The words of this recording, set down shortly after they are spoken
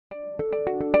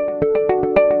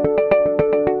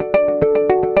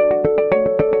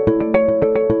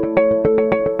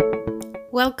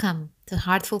Welcome to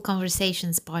Heartful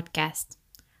Conversations podcast.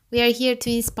 We are here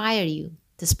to inspire you,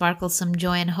 to sparkle some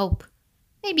joy and hope,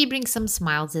 maybe bring some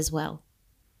smiles as well.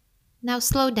 Now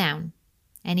slow down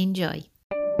and enjoy.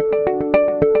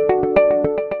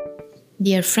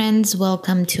 Dear friends,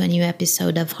 welcome to a new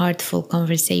episode of Heartful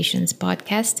Conversations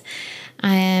podcast.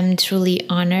 I am truly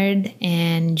honored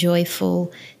and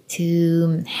joyful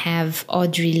to have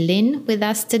Audrey Lynn with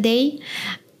us today.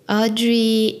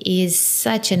 Audrey is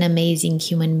such an amazing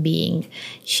human being.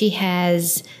 She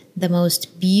has the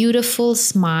most beautiful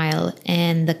smile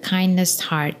and the kindest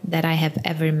heart that I have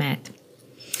ever met.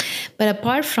 But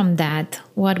apart from that,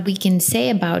 what we can say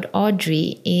about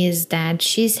Audrey is that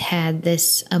she's had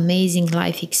this amazing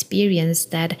life experience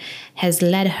that has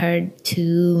led her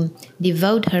to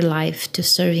devote her life to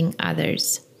serving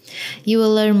others. You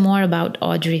will learn more about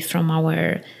Audrey from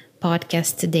our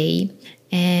podcast today.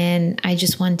 And I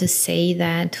just want to say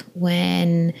that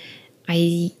when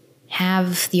I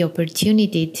have the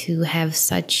opportunity to have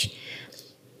such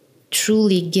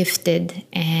truly gifted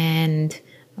and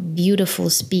beautiful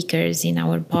speakers in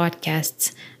our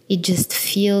podcasts, it just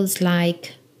feels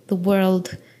like the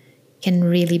world can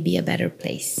really be a better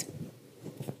place.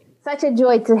 Such a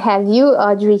joy to have you,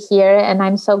 Audrey, here. And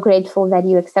I'm so grateful that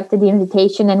you accepted the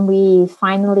invitation and we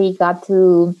finally got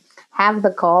to have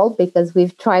the call because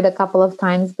we've tried a couple of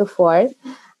times before.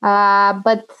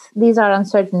 But these are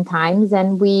uncertain times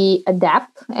and we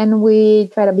adapt and we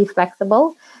try to be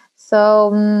flexible.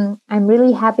 So I'm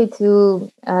really happy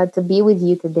to be with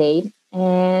you today.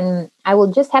 And I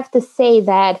will just have to say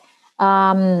that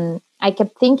I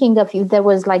kept thinking of you. There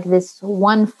was like this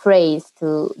one phrase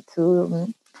to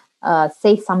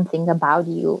say something about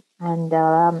you and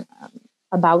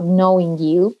about knowing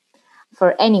you.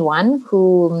 For anyone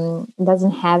who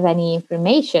doesn't have any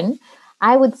information,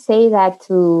 I would say that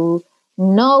to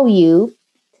know you,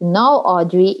 to know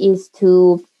Audrey, is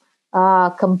to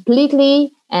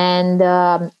completely and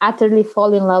utterly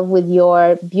fall in love with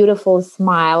your beautiful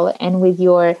smile and with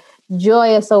your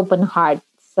joyous open heart.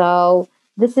 So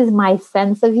this is my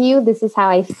sense of you. This is how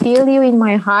I feel you in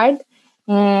my heart.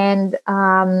 And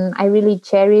I really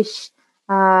cherish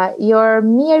your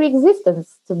mere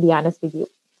existence, to be honest with you.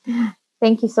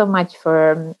 Thank you so much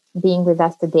for being with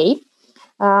us today.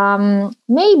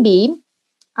 Maybe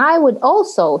I would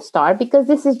also start, because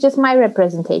this is just my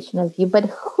representation of you, but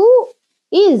who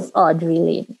is Audrey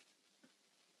Lynn?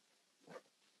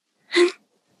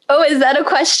 Oh, is that a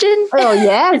question? Oh,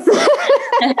 yes.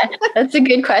 That's a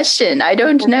good question. I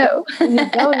don't know. You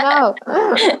don't know.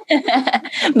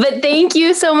 But thank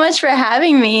you so much for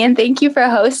having me. And thank you for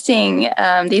hosting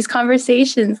these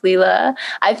conversations, Leela.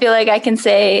 I feel like I can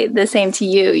say the same to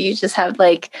you. You just have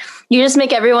you just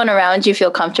make everyone around you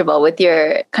feel comfortable with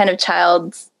your kind of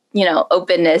child's,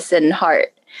 openness and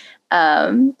heart.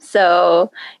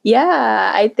 So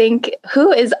yeah, I think,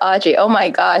 who is Audrey? Oh my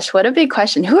gosh, what a big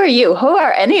question. Who are you? Who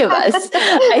are any of us?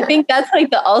 I think that's like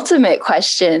the ultimate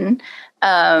question.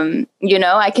 I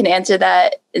can answer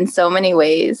that in so many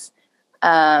ways.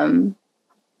 But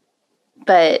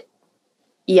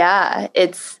yeah,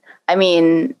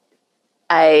 I'm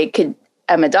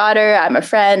a daughter, I'm a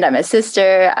friend, I'm a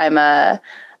sister, I'm a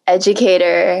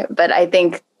educator, but I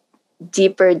think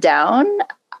deeper down,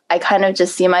 I kind of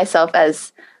just see myself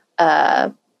as,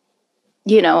 a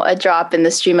drop in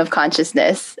the stream of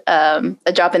consciousness,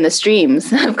 a drop in the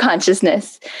streams of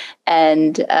consciousness,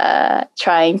 and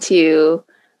trying to,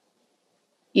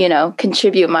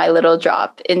 contribute my little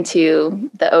drop into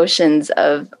the oceans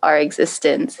of our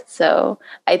existence. So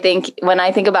I think when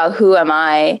I think about who am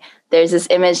I, there's this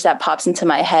image that pops into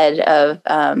my head of,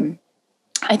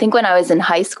 I think when I was in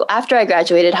high school, after I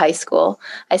graduated high school,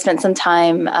 I spent some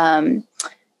time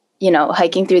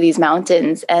hiking through these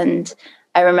mountains. And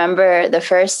I remember the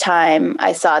first time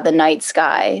I saw the night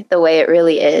sky the way it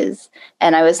really is.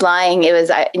 And I was lying, it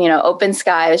was, open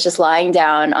sky. I was just lying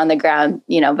down on the ground,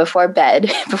 before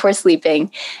bed, before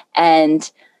sleeping. And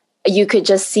you could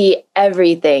just see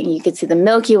everything. You could see the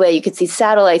Milky Way, you could see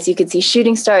satellites, you could see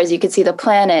shooting stars, you could see the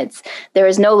planets. There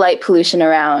was no light pollution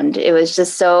around. It was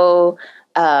just so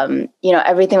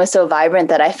everything was so vibrant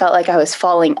that I felt like I was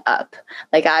falling up,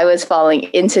 like I was falling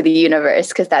into the universe,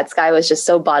 because that sky was just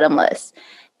so bottomless.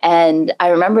 And I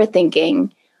remember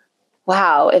thinking,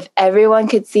 wow, if everyone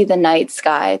could see the night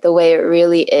sky the way it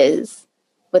really is,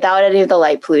 without any of the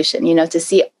light pollution, to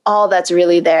see all that's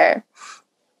really there,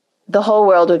 the whole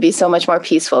world would be so much more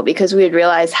peaceful, because we would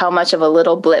realize how much of a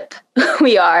little blip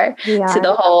we are to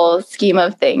the whole scheme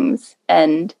of things.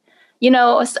 And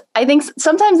I think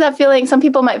sometimes that feeling, some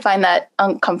people might find that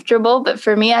uncomfortable, but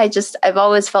for me, I've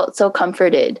always felt so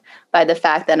comforted by the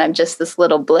fact that I'm just this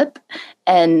little blip,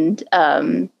 and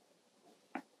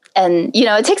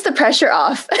it takes the pressure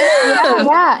off of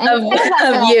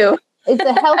you. It's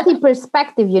a healthy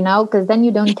perspective, because then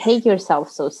you don't take yourself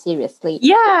so seriously.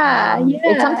 Yeah.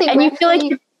 It's something, and you feel like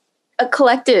you're a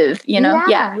collective,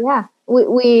 Yeah.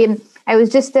 I was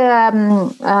just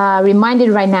reminded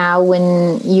right now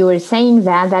when you were saying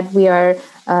that we are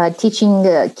teaching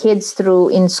kids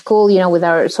in school, with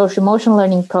our social emotional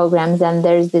learning programs, and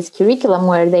there's this curriculum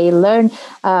where they learn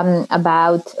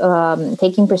about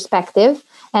taking perspective,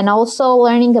 and also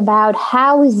learning about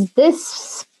how is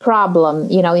this problem,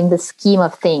 in the scheme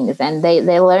of things, and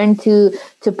they learn to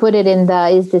put it in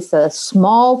is this a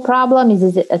small problem,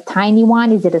 is it a tiny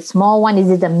one, is it a small one, is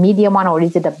it a medium one, or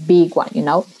is it a big one,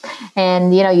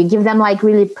 and you give them like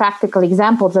really practical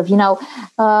examples of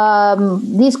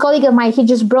this colleague of mine, he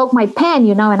just broke my pen,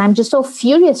 and I'm just so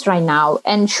furious right now,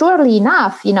 and surely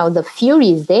enough, the fury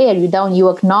is there, you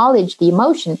acknowledge the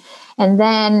emotion. And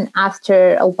then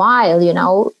after a while,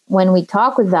 when we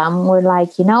talk with them, we're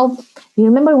like, you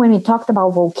remember when we talked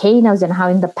about volcanoes and how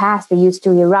in the past they used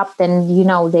to erupt and,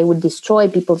 they would destroy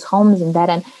people's homes and that.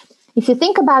 And if you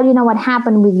think about, what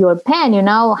happened with your pen,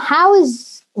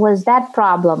 was that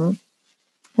problem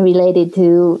related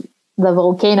to the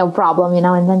volcano problem,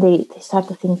 and then they start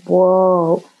to think,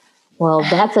 whoa, well,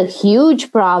 that's a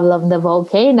huge problem, the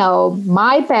volcano.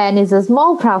 My pen is a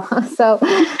small problem. So,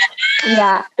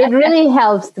 yeah, it really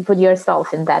helps to put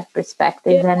yourself in that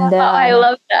perspective. Yeah, and I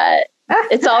love that.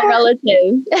 It's all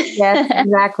relative. Yes,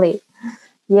 exactly.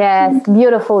 Yes,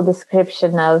 beautiful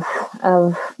description of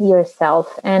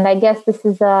yourself. And I guess this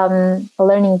is a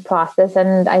learning process.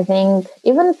 And I think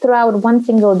even throughout one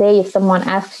single day, if someone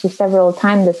asks you several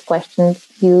times this question,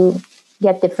 you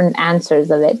get different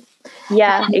answers of it.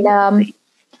 Yeah. And, exactly.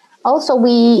 Also,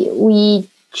 we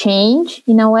change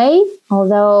in a way,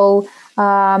 although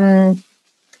a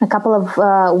couple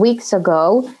of weeks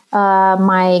ago,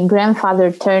 my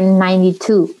grandfather turned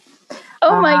 92.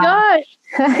 Oh my gosh.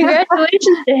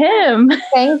 Congratulations to him.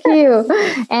 Thank you.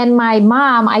 And my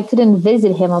mom, I couldn't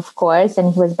visit him, of course,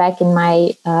 and he was back in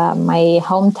my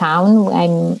hometown.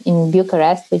 I'm in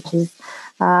Bucharest, which is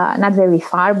not very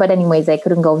far, but anyways, I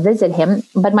couldn't go visit him.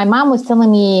 But my mom was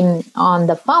telling me on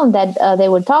the phone that they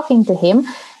were talking to him,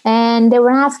 and they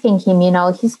were asking him,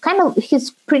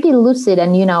 he's pretty lucid,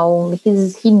 and he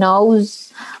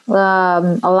knows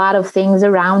a lot of things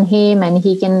around him, and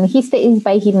he stays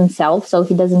by himself, so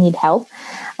he doesn't need help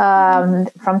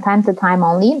from time to time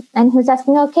only. And he was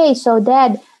asking, okay, so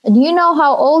Dad, do you know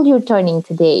how old you're turning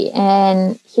today?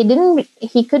 And he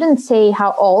couldn't say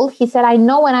how old. He said, I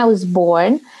know when I was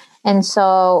born. And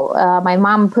so my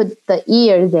mom put the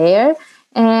year there.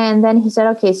 And then he said,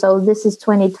 okay, so this is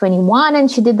 2021. And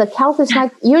she did the calculus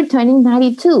like, you're turning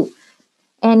 92.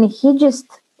 And he just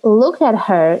looked at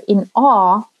her in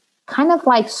awe, kind of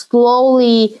like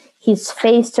slowly his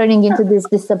face turning into this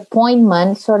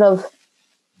disappointment, sort of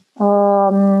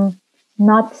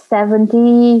not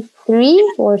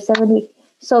 73 or 70.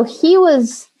 So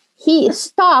he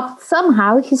stopped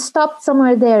somehow. He stopped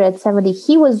somewhere there at 70.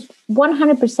 He was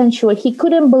 100% sure. He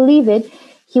couldn't believe it.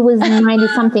 He was 90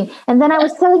 something. And then I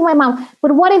was telling my mom,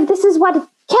 but what if this is what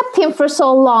kept him for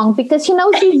so long? Because he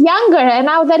knows he's younger. And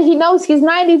now that he knows he's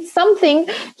 90 something,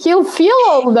 he'll feel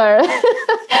older.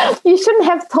 You shouldn't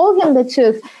have told him the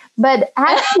truth. But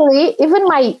actually, even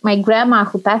my grandma,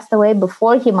 who passed away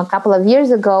before him a couple of years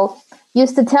ago,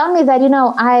 used to tell me that,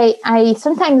 I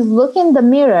sometimes look in the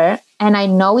mirror and I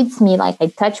know it's me, like I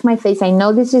touch my face. I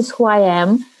know this is who I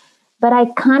am, but I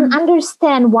can't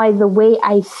understand why the way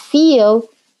I feel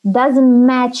doesn't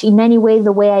match in any way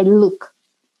the way I look.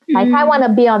 Like I want to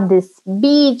be on this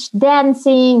beach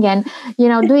dancing and,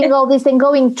 doing all this and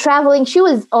traveling. She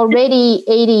was already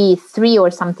 83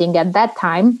 or something at that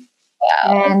time.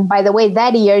 Wow. And by the way,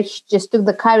 that year, she just took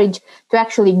the courage to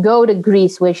actually go to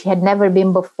Greece where she had never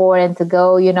been before and to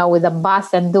go, with a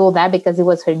bus and do that because it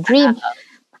was her dream. Wow.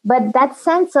 But that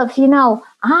sense of,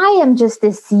 I am just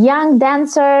this young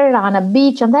dancer on a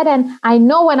beach and that, and I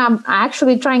know when I'm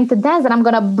actually trying to dance that I'm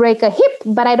going to break a hip,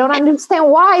 but I don't understand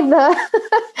why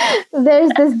there's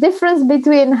this difference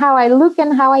between how I look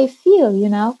and how I feel,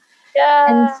 Yeah.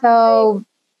 And so,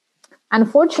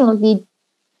 unfortunately,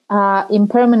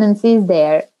 impermanence is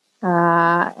there.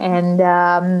 And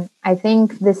I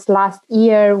think this last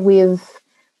year we've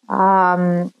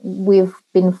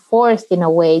been forced in a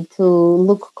way to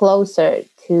look closer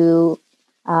to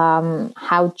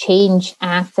how change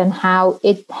acts and how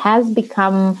it has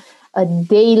become a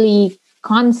daily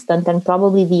constant and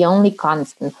probably the only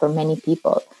constant for many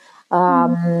people.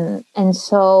 And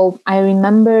so I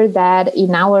remember that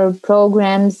in our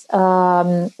programs,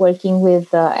 working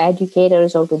with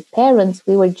educators or with parents,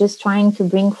 we were just trying to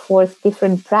bring forth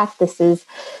different practices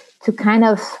to kind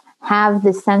of have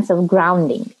this sense of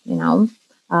grounding,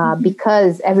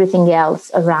 because everything else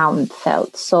around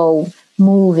felt so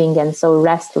moving and so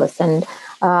restless. And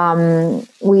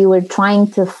we were trying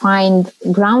to find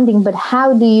grounding, but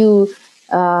how do you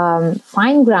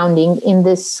find grounding in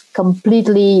this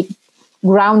completely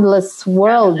groundless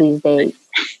world these days?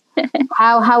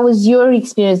 How was your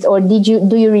experience, or do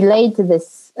you relate to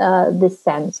this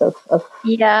sense of?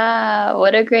 Yeah,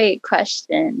 what a great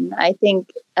question. I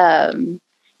think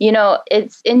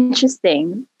it's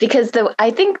interesting because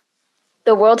I think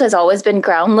the world has always been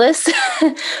groundless,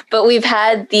 but we've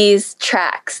had these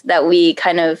tracks that we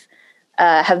kind of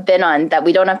have been on that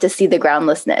we don't have to see the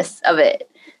groundlessness of it.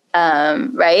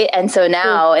 Right. And so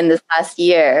now in this last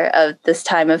year of this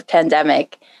time of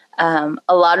pandemic, a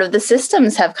lot of the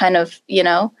systems have kind of,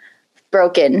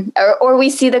 broken, or we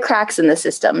see the cracks in the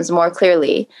systems more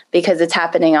clearly because it's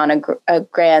happening on a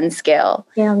grand scale.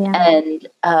 Yeah.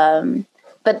 And,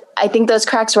 but I think those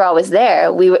cracks were always there.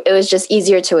 It was just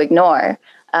easier to ignore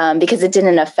because it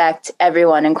didn't affect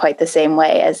everyone in quite the same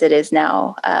way as it is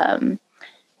now.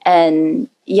 And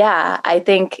yeah, I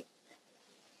think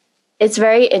it's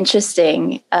very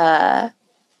interesting.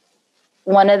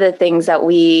 One of the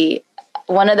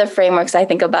frameworks I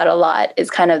think about a lot is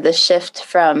kind of the shift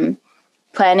from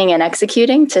planning and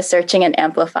executing to searching and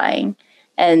amplifying.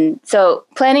 And so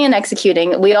planning and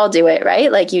executing, we all do it,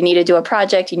 right? Like you need to do a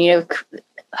project, you need to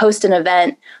host an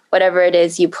event, whatever it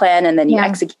is, you plan and then you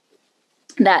execute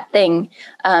that thing.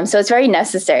 So it's very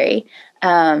necessary.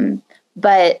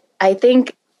 But I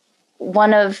think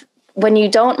when you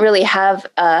don't really have,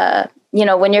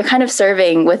 when you're kind of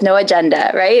serving with no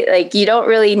agenda, right? Like you don't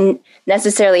really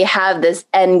necessarily have this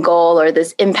end goal or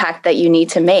this impact that you need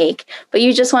to make, but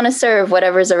you just want to serve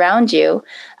whatever's around you.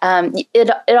 It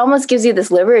almost gives you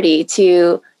this liberty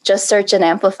to just search and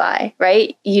amplify,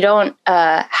 right? You don't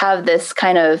have this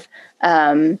kind of,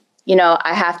 I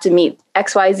have to meet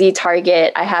XYZ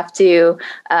target. I have to,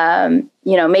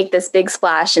 make this big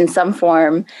splash in some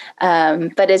form.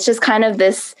 But it's just kind of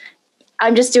this,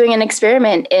 I'm just doing an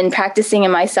experiment in practicing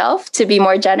in myself to be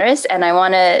more generous, and I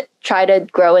want to try to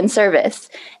grow in service.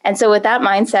 And so with that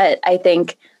mindset, I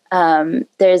think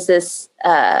there's this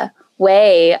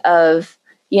way of,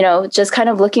 just kind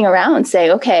of looking around, saying,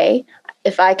 okay,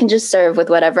 if I can just serve with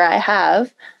whatever I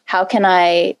have, how can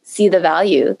I see the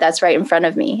value that's right in front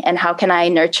of me? And how can I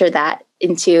nurture that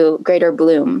into greater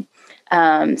bloom?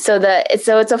 So it's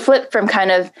a flip from kind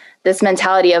of this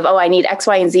mentality of, I need X,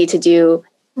 Y, and Z to do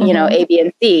A, B,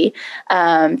 and C,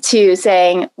 to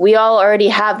saying we all already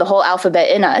have the whole alphabet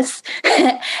in us.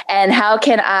 And how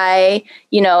can I,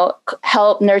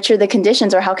 help nurture the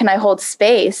conditions, or how can I hold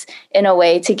space in a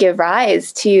way to give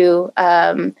rise to,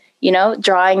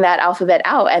 drawing that alphabet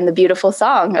out and the beautiful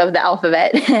song of the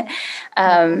alphabet.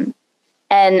 And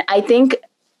I think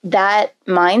that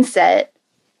mindset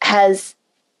has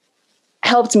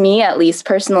helped me, at least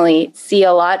personally, see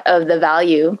a lot of the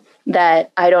value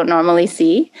that I don't normally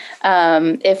see.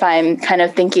 If I'm kind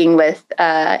of thinking with,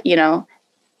 A,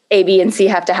 B, and C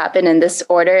have to happen in this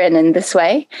order and in this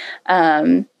way.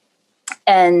 So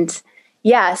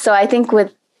I think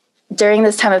during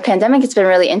this time of pandemic, it's been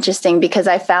really interesting because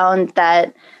I found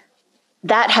that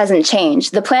hasn't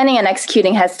changed. The planning and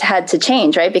executing has had to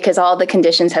change, right? Because all the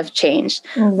conditions have changed.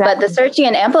 Exactly. But the searching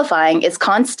and amplifying is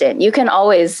constant. You can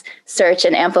always search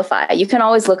and amplify. You can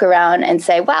always look around and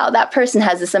say, wow, that person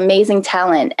has this amazing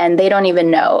talent and they don't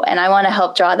even know. And I want to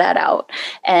help draw that out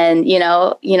and,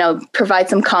 provide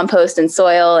some compost and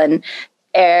soil and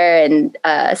air and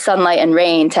sunlight and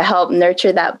rain to help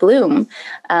nurture that bloom.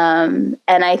 And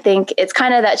I think it's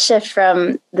kind of that shift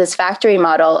from this factory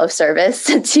model of service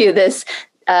to this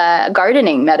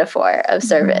gardening metaphor of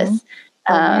service.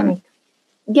 And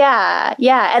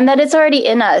that it's already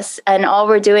in us, and all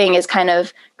we're doing is kind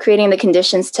of creating the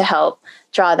conditions to help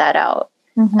draw that out.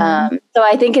 So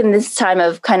I think in this time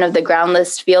of kind of the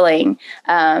groundless feeling,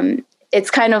 it's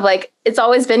kind of like, it's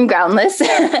always been groundless,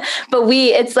 but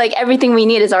it's like everything we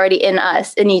need is already in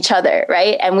us, in each other,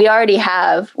 right? And we already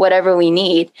have whatever we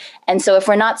need. And so if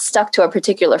we're not stuck to a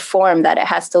particular form that it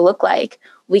has to look like,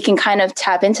 we can kind of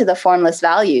tap into the formless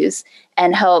values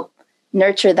and help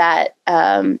nurture that,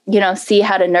 see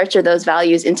how to nurture those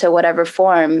values into whatever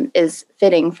form is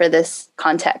fitting for this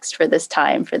context, for this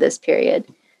time, for this period.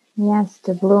 Yes,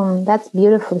 to bloom. That's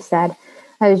beautifully said.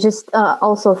 I was just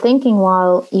also thinking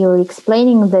while you're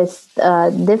explaining this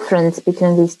difference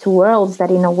between these two worlds,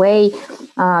 that in a way,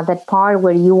 that part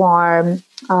where you are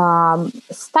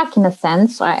stuck in a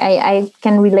sense, I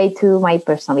can relate to my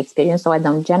personal experience, so I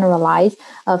don't generalize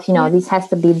of, this has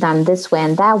to be done this way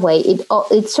and that way.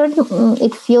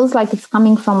 It feels like it's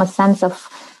coming from a sense of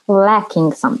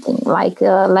lacking something, like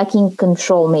lacking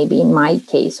control, maybe in my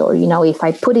case, or if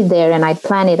I put it there and I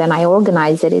plan it and I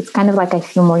organize it, it's kind of like I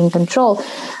feel more in control,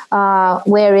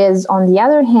 whereas on the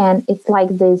other hand, it's like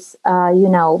this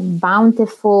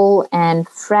bountiful and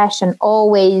fresh and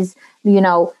always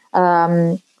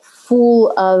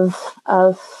full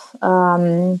of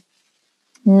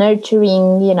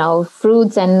nurturing,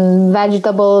 fruits and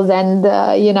vegetables and,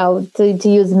 to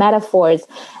use metaphors.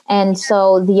 And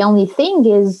so the only thing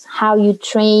is how you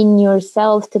train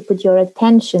yourself to put your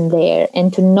attention there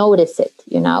and to notice it,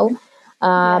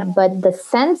 But the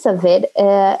sense of it,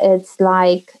 it's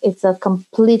like it's a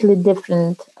completely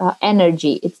different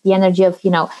energy. It's the energy of,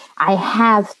 I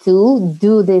have to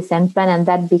do this and plan and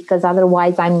that because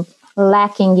otherwise I'm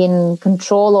lacking in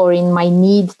control or in my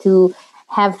need to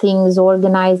have things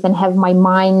organized and have my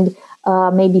mind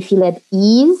maybe feel at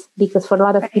ease, because for a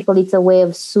lot of people it's a way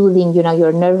of soothing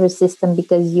your nervous system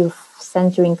because you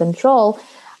sense you're in control,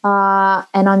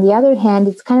 and on the other hand,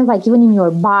 it's kind of like even in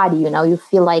your body, you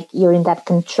feel like you're in that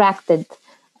contracted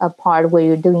part where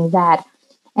you're doing that.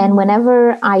 And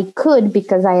whenever I could,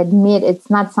 because I admit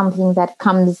it's not something that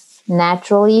comes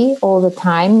naturally all the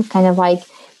time, kind of like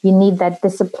you need that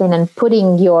discipline and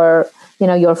putting your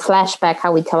flashback,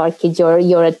 how we tell our kids,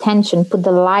 your attention, put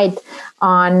the light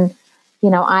on,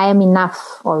 I am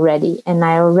enough already. And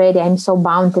I'm so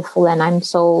bountiful and I'm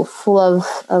so full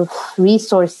of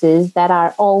resources that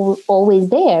are always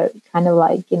there, kind of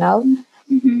like,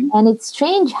 Mm-hmm. And it's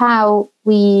strange how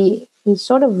we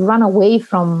sort of run away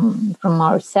from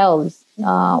ourselves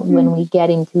when we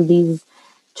get into these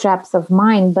traps of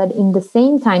mind. But in the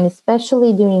same time,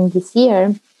 especially during this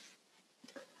year,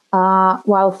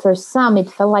 while for some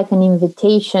it felt like an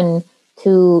invitation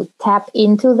to tap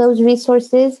into those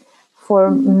resources,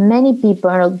 for many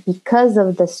people, because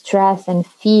of the stress and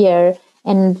fear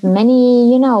and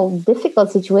many,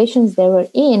 difficult situations they were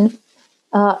in,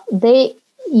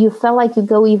 you felt like you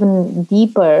go even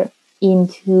deeper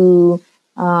into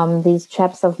these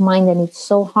traps of mind, and it's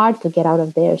so hard to get out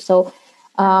of there. So,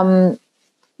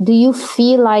 do you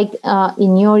feel like,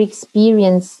 in your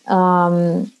experience,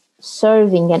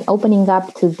 serving and opening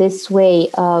up to this way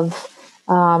of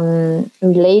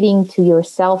relating to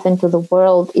yourself and to the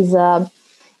world is a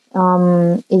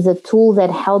tool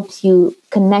that helps you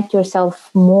connect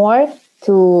yourself more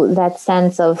to that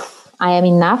sense of I am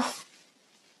enough?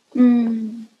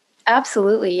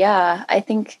 Absolutely, yeah. I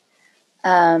think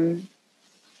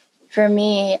for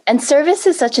me, and service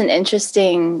is such an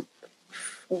interesting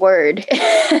word.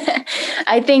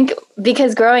 I think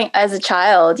because growing as a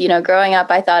child, growing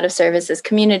up, I thought of service as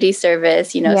community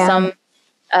service, some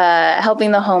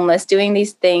helping the homeless, doing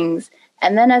these things.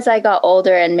 And then as I got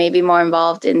older and maybe more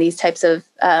involved in these types of,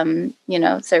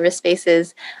 service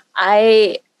spaces,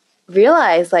 I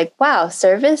realized like, wow,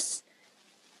 service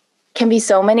can be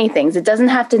so many things. It doesn't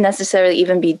have to necessarily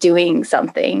even be doing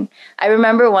something. I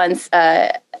remember once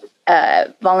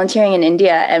volunteering in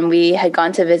India, and we had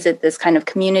gone to visit this kind of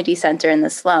community center in the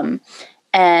slum.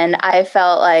 And I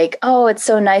felt like, oh, it's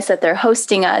so nice that they're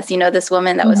hosting us. This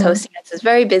woman that was hosting us is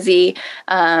very busy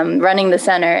running the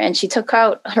center. And she took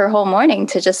out her whole morning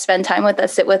to just spend time with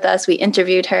us, sit with us. We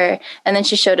interviewed her, and then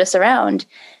she showed us around.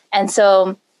 And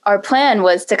so our plan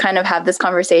was to kind of have this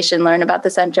conversation, learn about the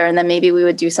center, and then maybe we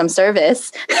would do some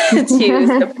service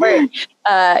to support,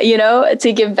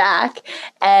 to give back.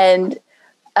 And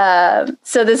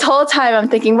so this whole time I'm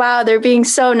thinking, wow, they're being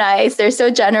so nice. They're so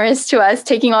generous to us,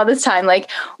 taking all this time. Like,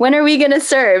 when are we going to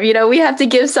serve? We have to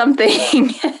give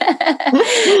something.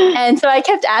 And so I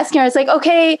kept asking her, I was like,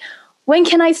 okay, when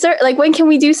can I serve? Like, when can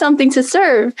we do something to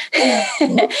serve?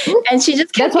 And she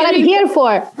just kept That's what I'm here for.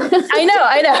 I know,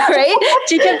 right?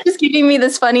 She kept just giving me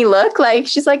this funny look. Like,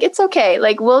 she's like, it's okay.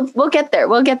 Like, we'll get there.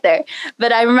 We'll get there.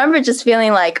 But I remember just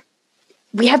feeling like,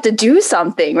 we have to do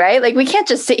something, right? Like, we can't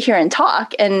just sit here and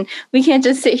talk, and we can't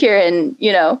just sit here and,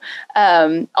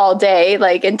 all day,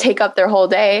 like, and take up their whole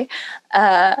day.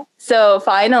 So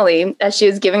finally, as she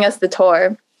was giving us the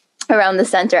tour around the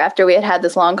center, after we had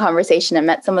this long conversation and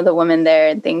met some of the women there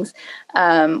and things,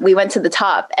 we went to the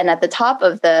top, and at the top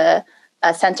of the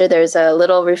center, there's a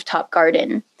little rooftop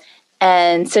garden.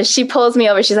 And so she pulls me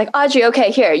over. She's like, Audrey,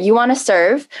 okay, here, you want to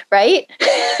serve, right?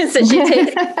 So she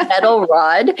takes a metal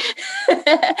rod.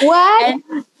 What?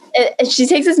 And she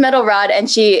takes this metal rod, and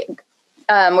she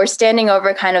we're standing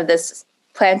over kind of this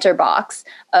planter box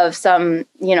of some,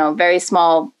 very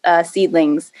small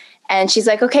seedlings. And she's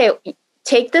like, okay,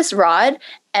 take this rod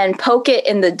and poke it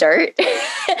in the dirt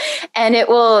and it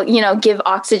will, give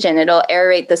oxygen. It'll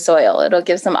aerate the soil. It'll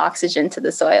give some oxygen to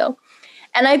the soil.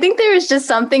 And I think there was just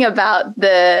something about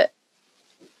the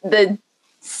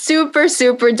super,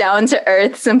 super down to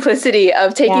earth simplicity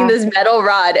of taking this metal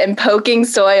rod and poking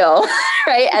soil,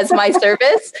 right, as my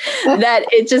service, that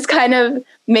it just kind of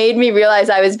made me realize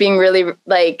I was being really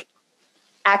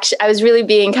I was really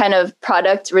being kind of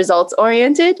product results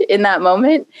oriented in that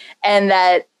moment. And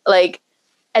that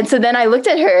and so then I looked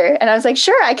at her and I was like,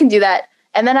 sure, I can do that.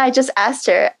 And then I just asked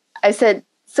her, I said,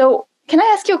 so can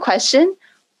I ask you a question?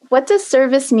 What does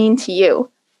service mean to you?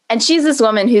 And she's this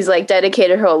woman who's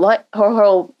dedicated her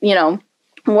whole,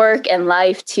 work and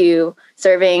life to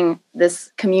serving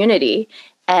this community.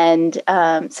 And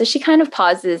so she kind of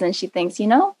pauses and she thinks,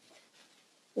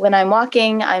 when I'm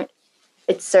walking,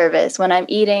 it's service. When I'm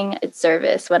eating, it's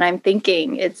service. When I'm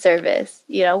thinking, it's service.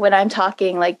 When I'm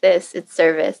talking like this, it's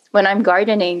service. When I'm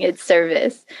gardening, it's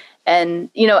service. And,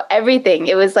 everything.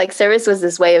 It was like service was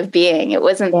this way of being. It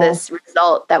wasn't this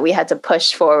result that we had to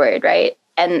push forward, right?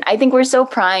 And I think we're so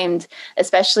primed,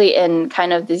 especially in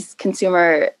kind of these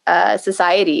consumer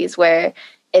societies where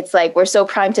it's like we're so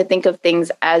primed to think of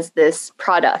things as this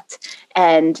product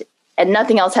and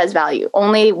nothing else has value.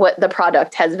 Only what the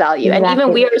product has value. Exactly. And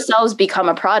even we ourselves become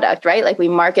a product, right? Like we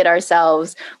market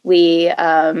ourselves, we,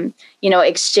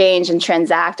 exchange and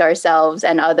transact ourselves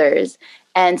and others.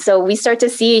 And so we start to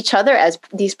see each other as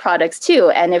these products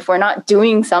too. And if we're not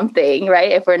doing something,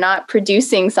 right, if we're not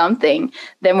producing something,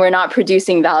 then we're not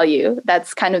producing value.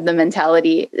 That's kind of the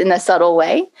mentality in a subtle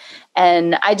way.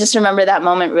 And I just remember that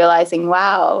moment realizing,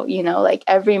 wow,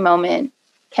 every moment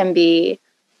can be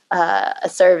a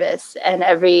service, and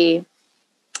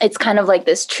it's kind of like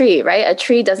this tree, right? A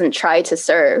tree doesn't try to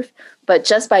serve, but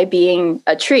just by being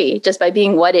a tree, just by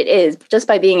being what it is, just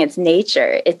by being its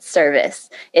nature, it's service.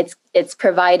 It's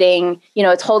providing,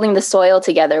 it's holding the soil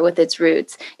together with its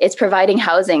roots. It's providing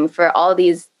housing for all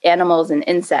these animals and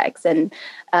insects, and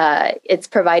it's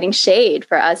providing shade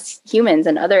for us humans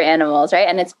and other animals, right?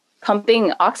 And it's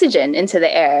pumping oxygen into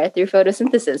the air through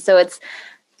photosynthesis. So it's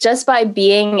just by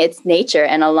being its nature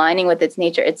and aligning with its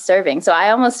nature, it's serving. So I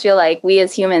almost feel like we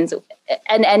as humans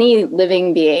and any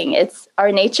living being, it's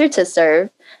our nature to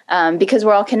serve because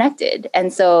we're all connected.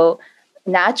 And so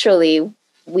naturally,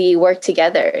 we work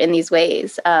together in these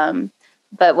ways.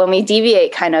 But when we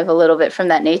deviate kind of a little bit from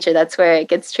that nature, that's where it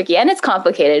gets tricky. And it's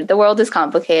complicated. The world is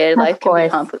complicated. Life can be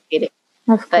complicated.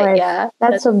 Of course. Yeah,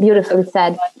 that's so beautifully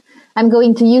said. I'm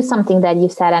going to use something that you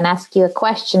said and ask you a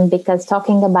question, because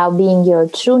talking about being your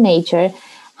true nature,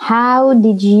 how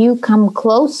did you come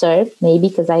closer, maybe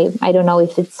because I don't know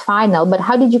if it's final, but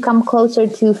how did you come closer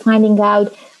to finding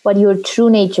out what your true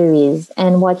nature is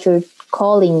and what your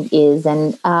calling is?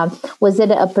 And was it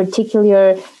a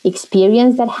particular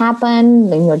experience that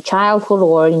happened in your childhood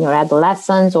or in your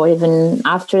adolescence or even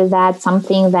after that,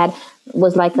 something that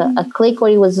was like a click, or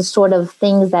it was a sort of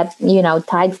things that,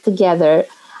 tied together?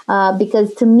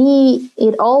 Because to me,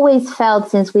 it always felt,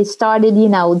 since we started,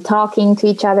 talking to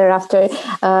each other after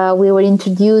we were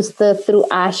introduced through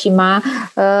Ashima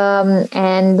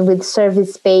and with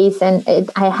Service Space, and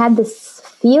I had this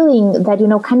feeling that,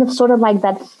 kind of sort of like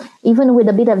that, even with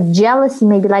a bit of jealousy,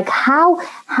 maybe like how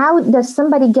does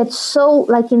somebody get so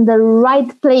like in the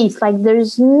right place? Like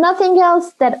there's nothing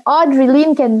else that Audrey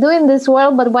Lin can do in this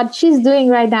world but what she's doing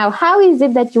right now. How is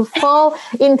it that you fall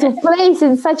into place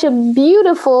in such a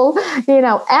beautiful,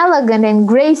 elegant and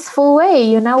graceful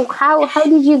way? How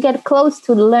did you get close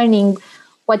to learning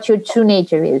what your true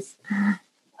nature is?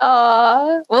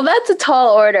 Well, that's a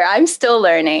tall order. I'm still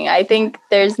learning. I think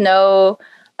there's no,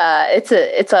 it's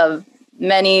a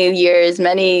many years,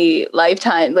 many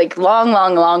lifetime, like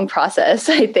long process,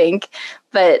 I think.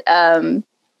 But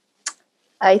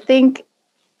I think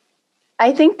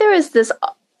there is this,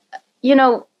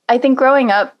 I think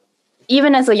growing up,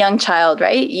 even as a young child,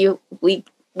 right? We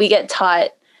get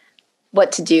taught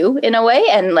what to do in a way,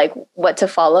 and like what to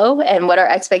follow and what our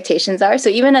expectations are. So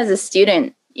even as a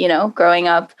student, growing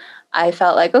up, I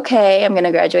felt like, okay, I'm going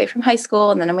to graduate from high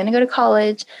school, and then I'm going to go to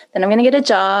college, then I'm going to get a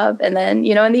job. And then,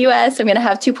 in the US, I'm going to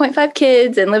have 2.5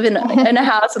 kids and live in a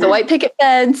house with a white picket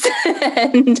fence.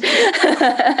 And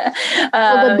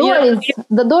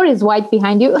the door is white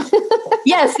behind you.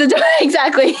 Yes, the door,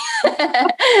 exactly.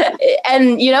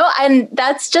 And, and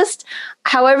that's just,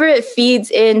 however it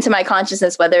feeds into my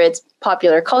consciousness, whether it's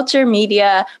popular culture,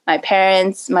 media, my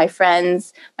parents, my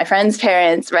friends'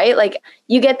 parents, right? Like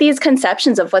you get these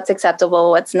conceptions of what's acceptable,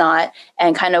 what's not,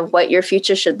 and kind of what your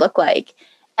future should look like.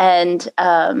 And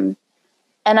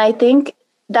I think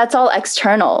that's all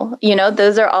external, you know,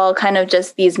 those are all kind of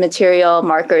just these material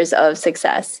markers of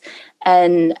success.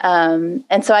 And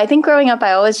so I think growing up,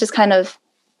 I always just kind of,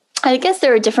 I guess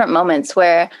there were different moments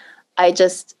where I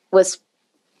just was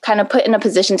kind of put in a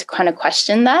position to kind of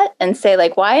question that and say,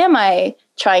 like, why am I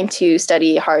trying to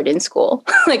study hard in school?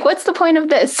 Like, what's the point of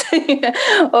this?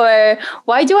 Or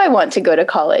why do I want to go to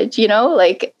college? You know,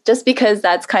 like, just because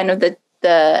that's kind of the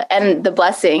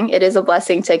blessing, it is a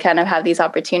blessing to kind of have these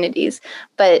opportunities,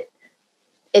 but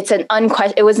it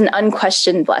was an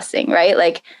unquestioned blessing, right?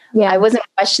 Like, I wasn't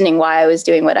questioning why I was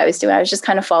doing what I was doing. I was just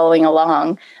kind of following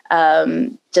along,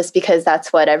 just because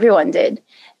that's what everyone did.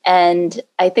 And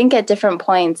I think at different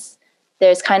points,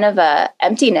 there's kind of a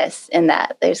emptiness in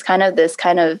that. There's kind of this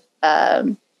kind of,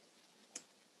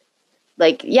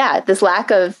 this lack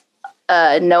of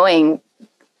knowing,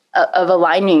 of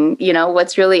aligning, you know,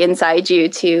 what's really inside you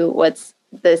to what's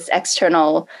this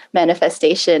external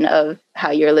manifestation of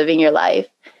how you're living your life.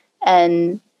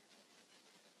 And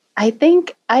I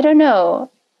think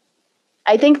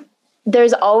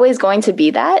there's always going to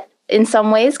be that in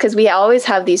some ways, because we always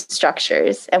have these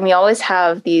structures and we always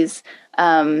have these,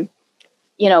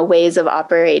 ways of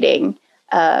operating.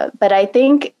 But I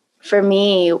think for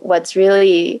me, what's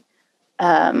really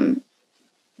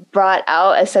brought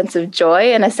out a sense of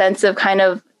joy and a sense of kind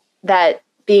of that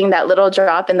being that little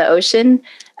drop in the ocean,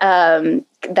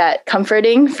 that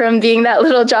comforting from being that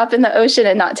little drop in the ocean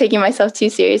and not taking myself too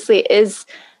seriously, is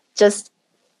just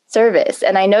service.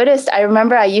 And I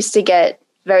remember I used to get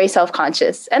very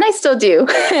self-conscious, and I still do.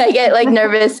 I get like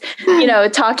nervous, you know,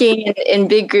 talking in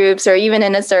big groups or even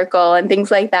in a circle and things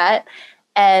like that.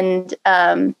 And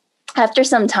after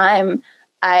some time,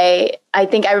 I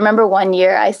think I remember one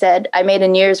year I made a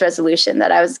New Year's resolution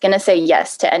that I was going to say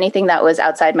yes to anything that was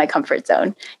outside my comfort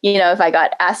zone. You know, if I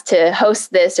got asked to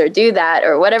host this or do that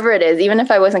or whatever it is, even if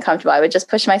I wasn't comfortable, I would just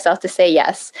push myself to say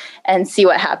yes and see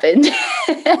what happened.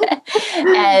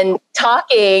 And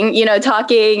talking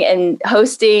and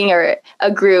hosting or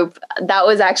a group, that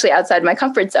was actually outside my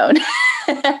comfort zone.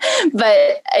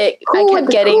 But I kept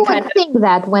getting kind of think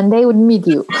that when they would meet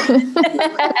you.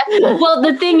 Well,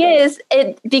 the thing is,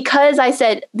 because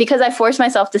I forced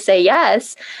myself to say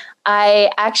yes,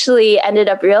 I actually ended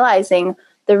up realizing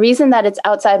the reason that it's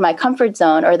outside my comfort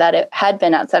zone, or that it had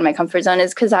been outside my comfort zone,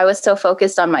 is because I was so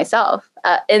focused on myself,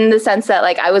 in the sense that,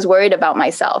 like, I was worried about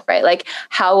myself, right? Like,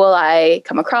 how will I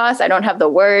come across? I don't have the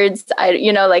words.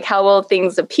 How will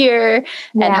things appear?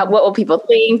 And what will people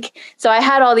think? So I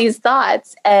had all these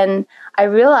thoughts, and I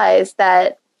realized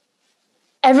that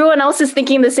everyone else is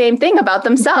thinking the same thing about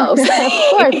themselves.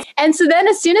 And so then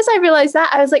as soon as I realized that,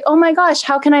 I was like, oh my gosh,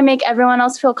 how can I make everyone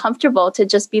else feel comfortable to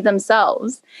just be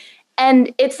themselves?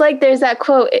 And it's like, there's that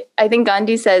quote, I think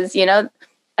Gandhi says, you know,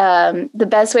 the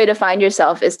best way to find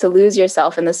yourself is to lose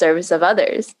yourself in the service of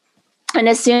others. And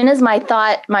as soon as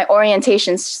my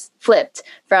orientation flipped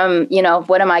from, you know,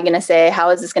 what am I going to say? How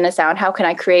is this going to sound? How can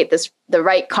I create the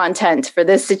right content for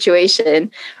this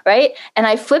situation? Right. And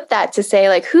I flipped that to say,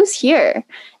 like, who's here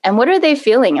and what are they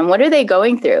feeling and what are they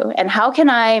going through? And how can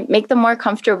I make them more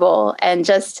comfortable and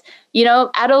just, you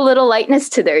know, add a little lightness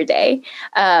to their day?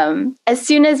 As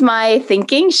soon as my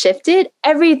thinking shifted,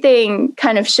 everything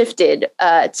kind of shifted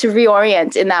to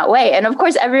reorient in that way. And of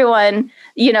course, everyone,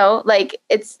 you know, like,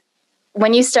 it's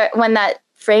when that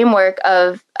framework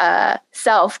of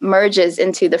self merges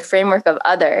into the framework of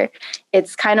other,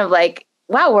 it's kind of like,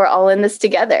 wow, we're all in this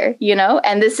together, you know?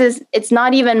 And it's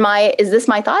not even is this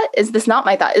my thought? Is this not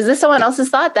my thought? Is this someone else's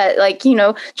thought that, like, you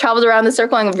know, traveled around the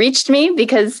circle and reached me?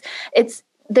 Because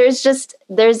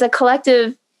there's a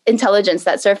collective intelligence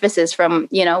that surfaces from,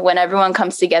 you know, when everyone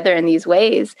comes together in these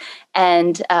ways.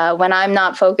 And when I'm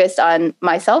not focused on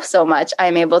myself so much,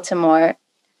 I'm able to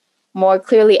more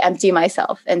clearly empty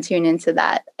myself and tune into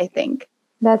that, I think.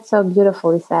 That's so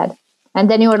beautifully said. And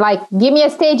then you were like, give me a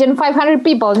stage and 500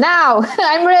 people now.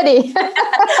 I'm ready.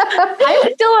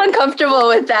 I'm still uncomfortable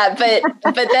with that.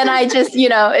 But then I just, you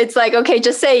know, it's like, okay,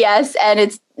 just say yes. And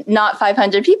it's not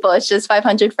 500 people. It's just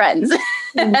 500 friends.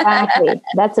 Exactly.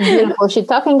 That's a beautiful. She's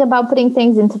talking about putting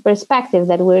things into perspective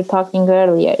that we were talking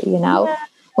earlier, you know. Yeah.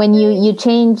 When you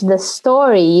change the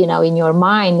story, you know, in your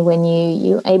mind, when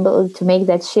you're able to make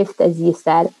that shift, as you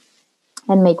said,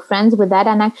 and make friends with that.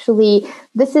 And actually,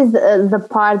 this is the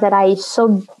part that I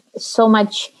so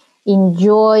much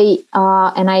enjoy,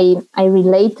 and I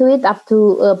relate to it up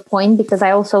to a point, because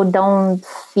I also don't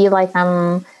feel like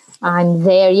I'm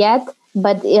there yet.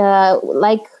 But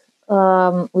like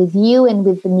with you and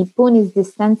with the Nipun, is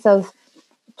this sense of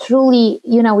truly,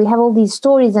 we have all these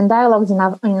stories and dialogues in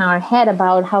our head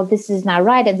about how this is not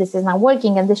right and this is not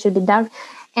working and this should be done.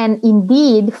 And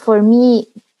indeed, for me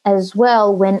as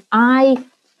well, when I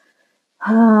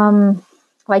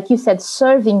like you said,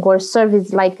 serving or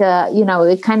service, like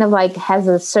it kind of like has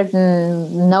a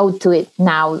certain note to it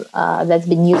now, that's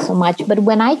been used so much. But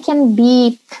when I can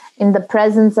be in the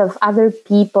presence of other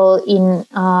people in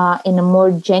a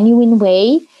more genuine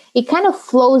way, it kind of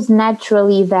flows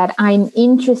naturally, that I'm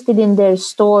interested in their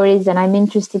stories and I'm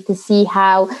interested to see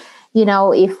how,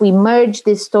 if we merge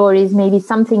these stories, maybe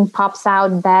something pops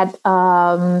out that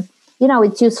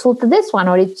it's useful to this one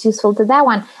or it's useful to that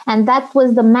one. And that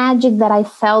was the magic that I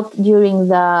felt during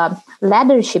the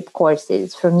leadership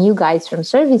courses from you guys from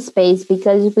Service Space,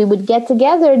 because we would get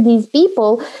together, these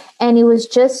people, and it was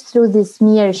just through this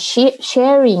mere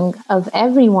sharing of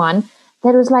everyone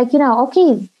that was like,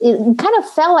 okay, it kind of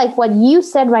felt like what you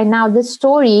said right now, this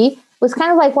story was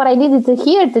kind of like what I needed to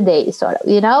hear today, sort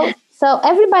of, So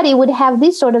everybody would have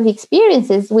these sort of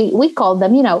experiences. We call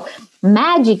them,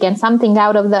 magic and something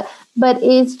out of but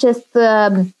it's just,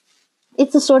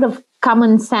 it's a sort of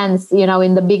common sense,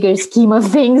 in the bigger scheme of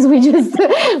things.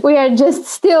 We are just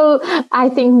still, I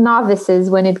think, novices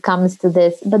when it comes to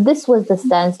this. But this was the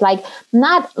sense, like,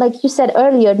 not like you said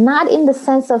earlier, not in the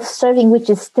sense of serving, which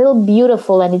is still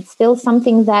beautiful and it's still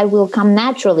something that will come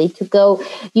naturally to go,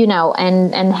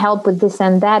 and help with this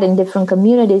and that in different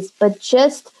communities, but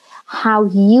just how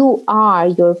you are,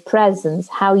 your presence,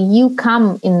 how you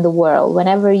come in the world,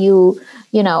 whenever you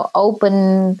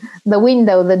open the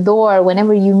window, the door,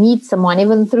 whenever you meet someone,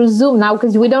 even through Zoom now,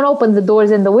 because we don't open the doors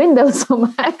and the windows so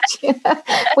much.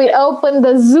 We open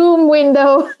the Zoom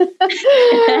window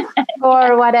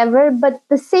or whatever. But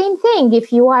the same thing,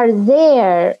 if you are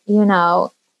there,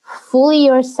 fully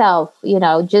yourself,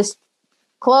 just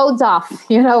clothes off,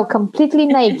 completely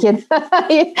naked.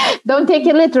 Don't take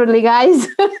it literally, guys.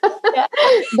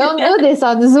 Don't do this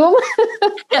on Zoom.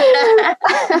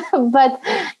 But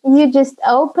you just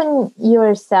open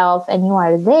yourself and you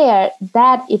are there.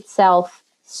 That itself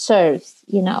serves,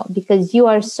 because you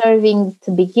are serving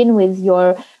to begin with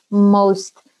your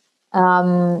most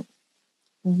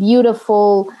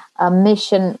beautiful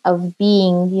mission of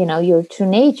being, your true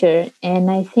nature. And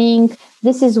I think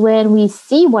this is when we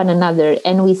see one another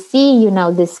and we see,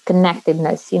 this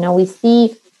connectedness. We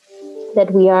see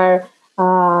that we are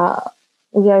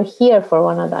here for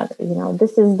one another.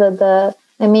 This is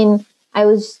I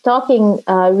was talking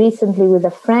recently with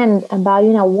a friend about,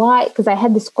 why, because I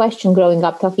had this question growing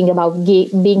up, talking about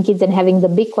being kids and having the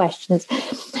big questions.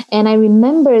 And I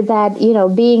remember that,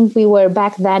 we were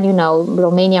back then,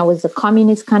 Romania was a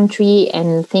communist country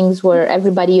and things were,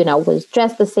 everybody, was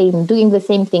dressed the same, doing the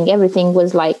same thing. Everything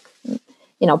was like,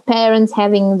 parents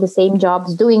having the same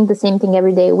jobs, doing the same thing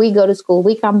every day. We go to school,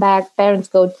 we come back, parents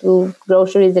go to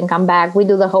groceries and come back. We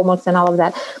do the homeworks and all of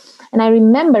that. And I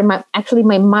remember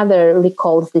my mother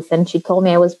recalls this, and she told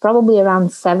me I was probably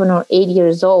around 7 or 8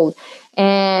 years old.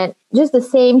 And just the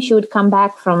same, she would come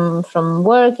back from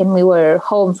work and we were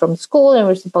home from school and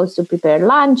we're supposed to prepare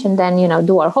lunch and then,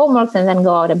 do our homeworks and then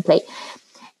go out and play.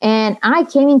 And I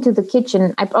came into the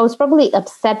kitchen. I was probably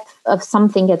upset of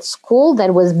something at school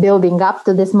that was building up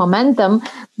to this momentum.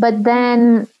 But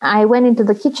then I went into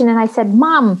the kitchen and I said,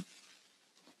 Mom,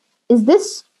 is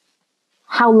this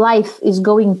how life is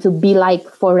going to be like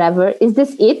forever? Is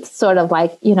this it? Sort of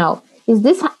like, is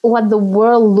this what the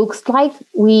world looks like?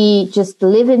 We just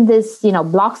live in this,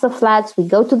 blocks of flats. We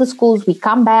go to the schools, we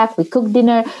come back, we cook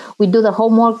dinner, we do the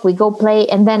homework, we go play,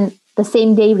 and then the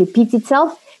same day repeats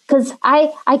itself. Because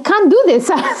I can't do this.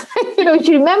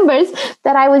 She remembers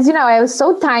that I was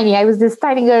so tiny. I was this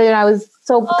tiny girl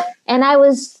and I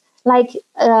was like,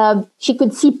 she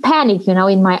could see panic,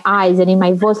 in my eyes and in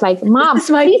my voice, like, Mom, this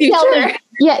is my future.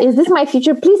 Is this my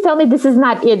future? Please tell me this is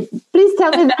not it. Please tell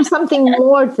me there's something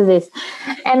more to this.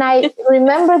 And I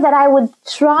remember that I would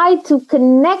try to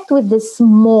connect with this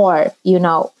more,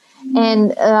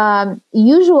 and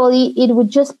usually it would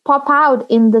just pop out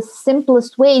in the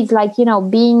simplest ways, like,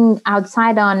 being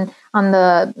outside on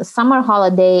the summer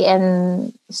holiday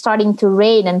and starting to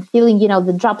rain and feeling,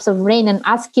 the drops of rain and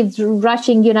us kids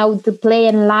rushing, to play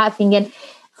and laughing. And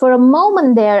for a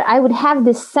moment there, I would have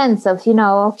this sense of,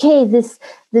 okay, this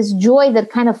joy that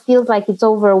kind of feels like it's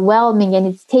overwhelming and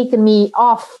it's taken me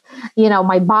off,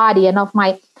 my body and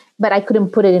but I couldn't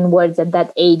put it in words at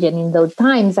that age and in those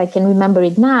times. I can remember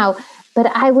it now. But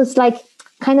I was like,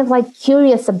 kind of like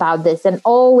curious about this and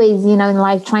always,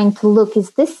 like trying to look,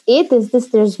 is this it? Is this,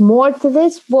 there's more to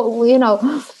this? What.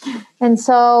 And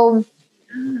so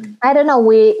I don't know,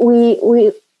 we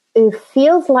it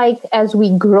feels like as we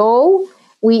grow,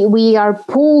 we are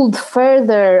pulled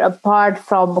further apart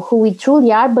from who we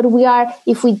truly are, but we are,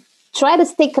 if we try to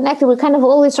stay connected, we kind of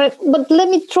always try, but let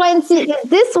me try and see, is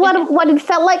this what it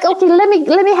felt like? Okay, let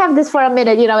me have this for a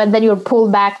minute, and then you're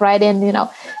pulled back right in,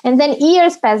 and then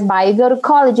years pass by, you go to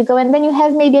college, and then you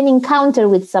have maybe an encounter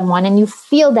with someone and you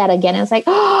feel that again, and it's like,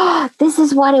 oh, this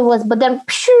is what it was, but then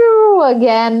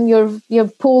again you're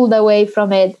pulled away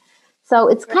from it. So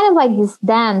it's kind of like this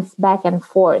dance back and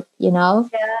forth, Yeah.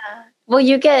 Well,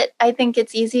 I think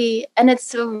it's easy and it's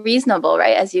so reasonable,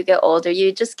 right? As you get older,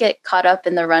 you just get caught up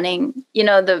in the running,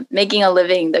 the making a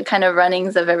living, the kind of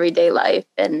runnings of everyday life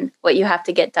and what you have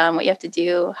to get done, what you have to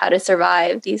do, how to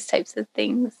survive, these types of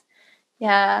things.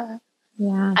 Yeah.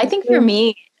 Yeah. I think for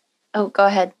me, oh, go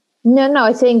ahead. No,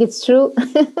 I think it's true.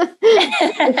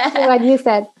 It's true what you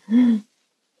said.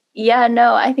 Yeah,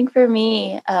 no, I think for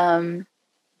me,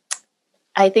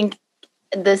 I think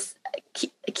this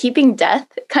keeping death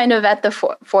kind of at the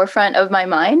forefront of my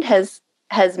mind has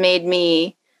made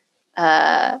me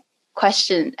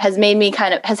question, has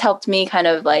helped me kind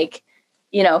of like,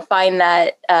 find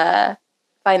that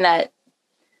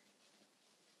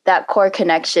core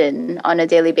connection on a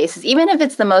daily basis, even if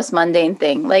it's the most mundane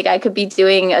thing. Like I could be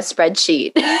doing a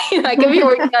spreadsheet, I could be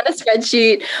working on a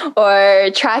spreadsheet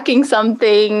or tracking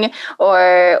something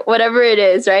or whatever it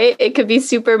is, right? It could be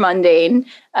super mundane.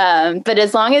 But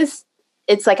as long as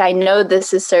it's like, I know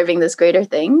this is serving this greater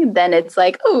thing, then it's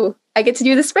like, oh, I get to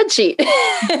do the spreadsheet.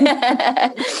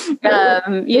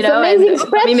 Amazing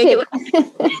spreadsheet.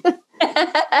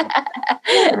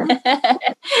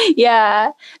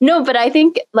 Yeah, no, but I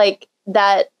think like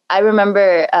that, I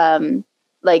remember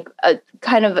like a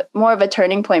kind of more of a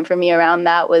turning point for me around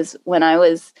that was when I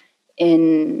was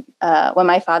when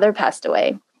my father passed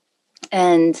away.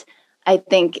 And I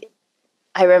think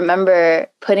I remember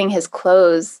putting his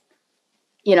clothes,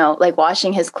 like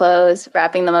washing his clothes,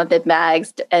 wrapping them up in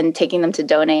bags and taking them to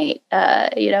donate,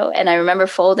 and I remember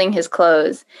folding his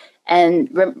clothes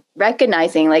and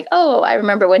recognizing like, oh, I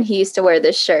remember when he used to wear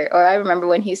this shirt, or I remember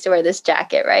when he used to wear this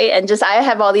jacket, right? And just, I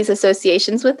have all these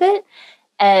associations with it.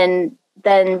 And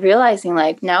then realizing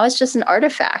like, now it's just an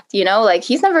artifact, like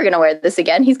he's never going to wear this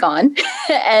again. He's gone.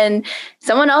 And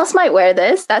someone else might wear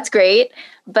this. That's great.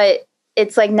 But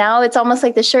it's like, now it's almost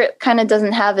like the shirt kind of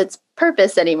doesn't have its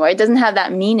purpose anymore. It doesn't have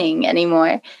that meaning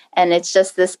anymore. And it's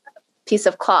just this piece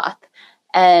of cloth.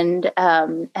 And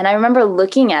I remember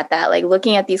looking at that, like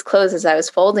looking at these clothes as I was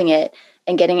folding it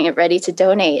and getting it ready to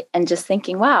donate and just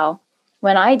thinking, wow,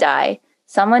 when I die,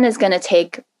 someone is going to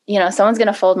take, someone's going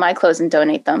to fold my clothes and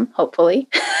donate them, hopefully.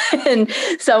 And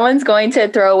someone's going to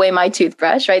throw away my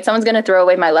toothbrush, right? Someone's going to throw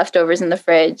away my leftovers in the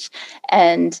fridge.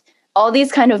 And all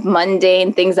these kind of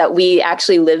mundane things that we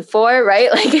actually live for,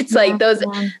 right? Like it's like those,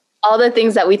 all the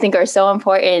things that we think are so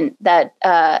important that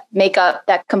make up,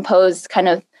 that compose kind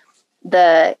of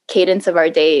the cadence of our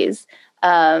days.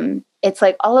 It's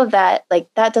like all of that, like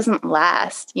that doesn't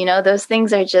last, those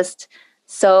things are just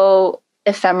so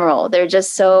ephemeral. They're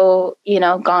just so,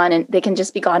 gone, and they can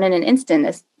just be gone in an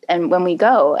instant. And when we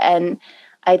go, and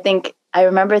I think I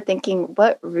remember thinking,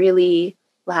 what really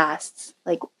lasts?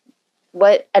 Like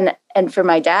what, and for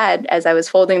my dad, as I was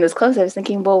folding this clothes, I was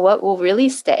thinking, well, what will really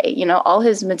stay? All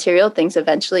his material things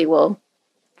eventually will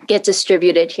get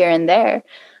distributed here and there.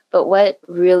 But what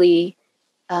really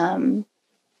kind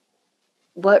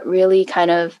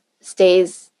of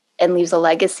stays and leaves a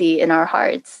legacy in our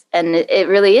hearts? And it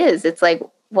really is. It's like,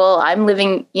 well, I'm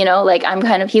living,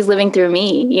 like he's living through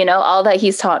me, all that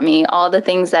he's taught me, all the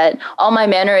things all my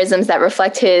mannerisms that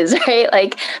reflect his, right?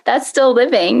 Like that's still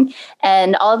living.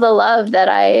 And all the love that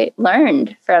I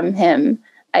learned from him,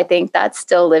 I think that's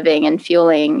still living and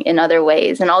fueling in other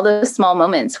ways. And all those small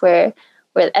moments where,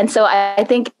 and so I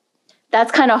think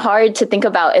that's kind of hard to think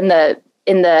about in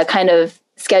the kind of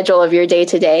schedule of your day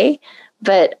to day.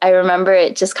 But I remember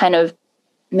it just kind of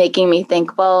making me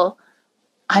think, well,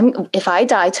 if I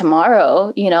die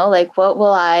tomorrow, like what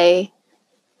will I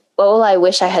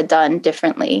wish I had done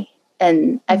differently?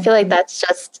 And I feel like that's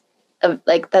just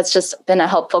been a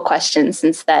helpful question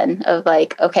since then, of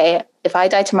like, okay, if I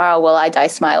die tomorrow, will I die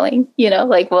smiling?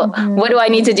 Like, well, what do I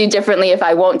need to do differently if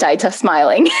I won't die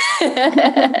smiling?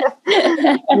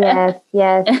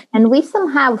 Yes. And we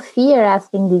somehow fear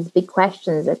asking these big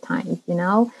questions at times,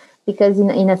 because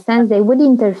in a sense, they would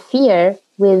interfere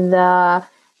with,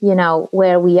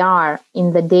 where we are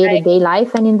in the day-to-day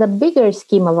life and in the bigger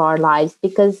scheme of our lives.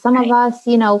 Because some of us,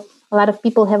 a lot of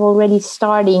people have already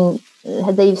they've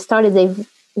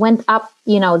went up,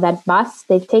 that bus,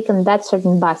 they've taken that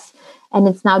certain bus, and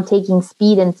it's now taking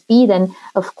speed. And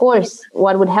of course,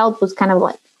 what would help was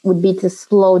would be to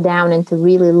slow down and to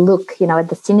really look, at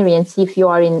the scenery and see if you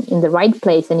are in the right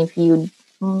place, and if you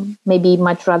maybe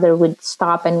much rather would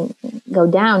stop and go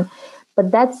down.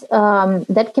 But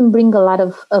that can bring a lot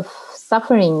of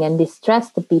suffering and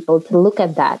distress to people to look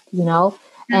at that,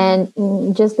 and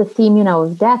just the theme,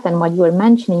 of death and what you were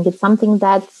mentioning, it's something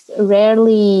that's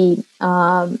rarely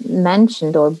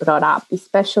mentioned or brought up,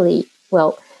 especially,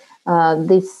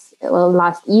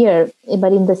 last year.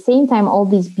 But in the same time, all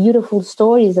these beautiful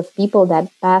stories of people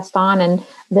that passed on and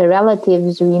their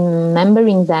relatives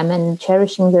remembering them and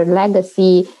cherishing their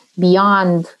legacy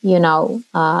beyond,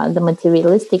 the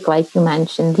materialistic, like you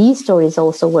mentioned, these stories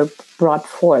also were brought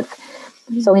forth.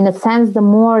 So in a sense, the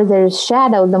more there's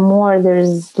shadow, the more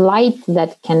there's light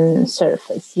that can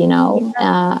surface, and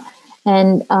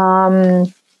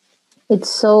it's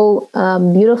so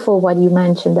beautiful what you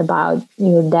mentioned about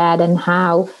your dad, and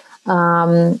how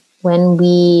when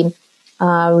we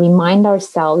remind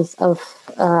ourselves of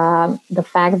the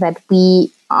fact that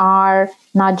we are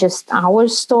not just our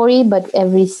story, but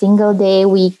every single day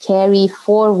we carry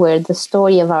forward the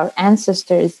story of our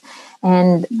ancestors.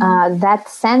 And that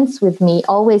sense with me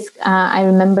always, I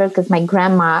remember, because my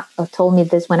grandma told me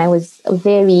this when I was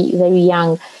very, very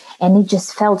young, and it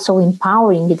just felt so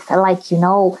empowering. It felt like,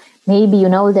 maybe,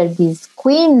 there's these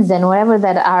queens and whatever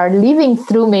that are living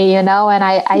through me, and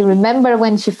I remember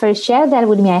when she first shared that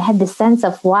with me, I had this sense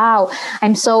of, wow,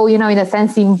 I'm so, in a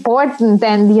sense, important,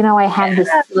 and, I have this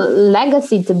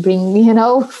legacy to bring,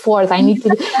 forth. I need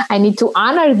to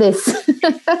honor this.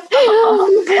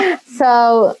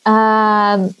 So,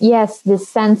 yes, this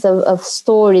sense of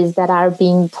stories that are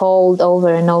being told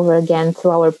over and over again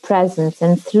through our presence,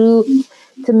 and through,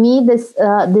 to me, this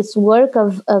work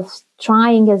of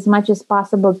trying as much as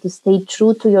possible to stay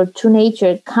true to your true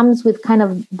nature comes with kind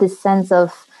of this sense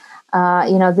of,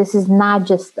 this is not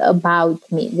just about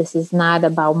me. This is not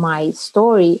about my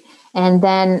story. And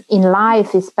then in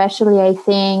life, especially, I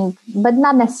think, but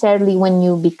not necessarily when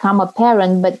you become a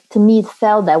parent, but to me, it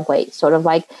felt that way, sort of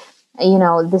like,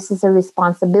 this is a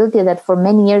responsibility that for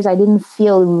many years I didn't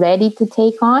feel ready to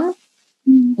take on.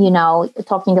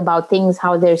 Talking about things,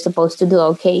 how they're supposed to do.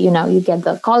 Okay, you get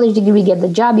the college degree, you get the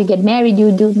job, you get married, you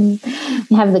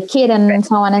have the kid, and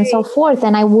so on and so forth.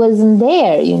 And I wasn't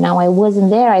there, I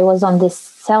wasn't there. I was on this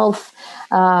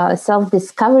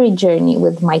self-discovery journey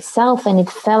with myself, and it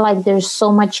felt like there's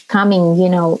so much coming,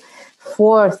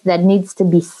 forth that needs to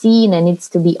be seen and needs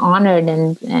to be honored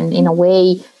and in a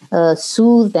way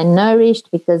soothed and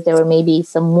nourished, because there were maybe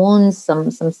some wounds,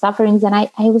 some sufferings. And I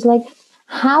was like,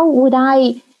 how would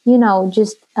I,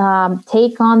 just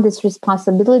take on this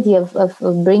responsibility of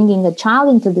bringing a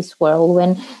child into this world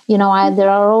when, there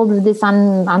are all of this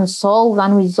unsolved,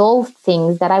 unresolved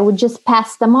things that I would just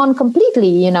pass them on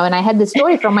completely, And I had the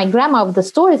story from my grandma of the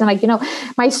stories, and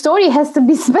my story has to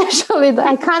be special.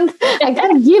 I can't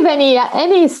give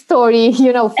any story,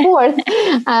 forth.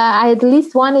 I at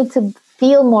least wanted to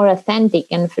feel more authentic,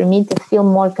 and for me to feel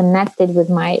more connected with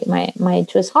my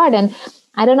truest heart. And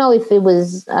I don't know if it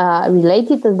was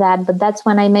related to that, but that's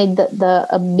when I made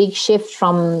a big shift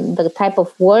from the type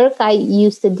of work I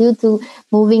used to do to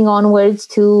moving onwards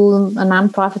to a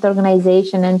nonprofit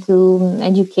organization and to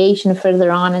education further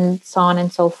on, and so on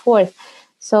and so forth.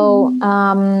 So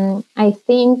I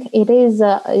think it is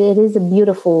a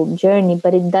beautiful journey,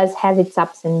 but it does have its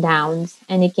ups and downs,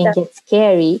 and it can get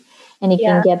scary, and it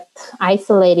can get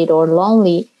isolated or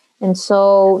lonely. And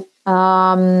so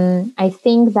I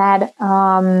think that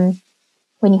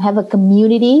when you have a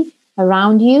community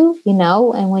around you,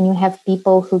 and when you have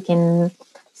people who can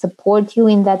support you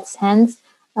in that sense,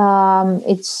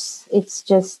 it's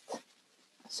just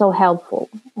so helpful.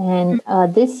 And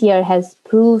this year has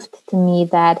proved to me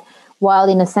that while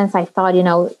in a sense I thought,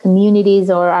 communities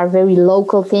are very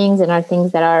local things and are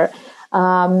things that are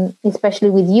especially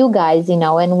with you guys,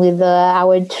 and with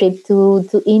our trip to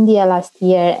India last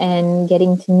year, and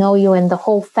getting to know you and the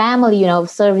whole family, of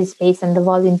Service Space and the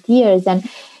volunteers. And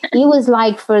it was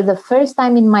like, for the first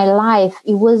time in my life,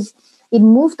 it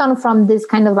moved on from this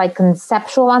kind of like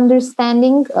conceptual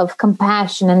understanding of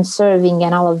compassion and serving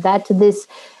and all of that to this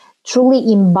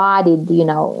truly embodied,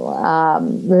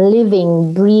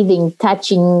 living, breathing,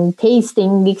 touching,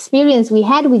 tasting experience we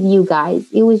had with you guys.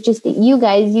 It was just you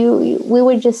guys, we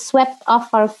were just swept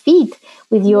off our feet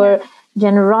with your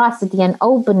generosity and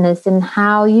openness, and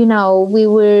how, we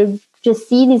were just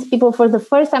see these people for the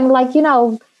first time, like,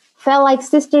 felt like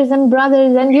sisters and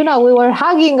brothers, and we were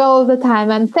hugging all the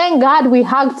time, and thank God we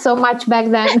hugged so much back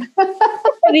then.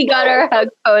 We got our hug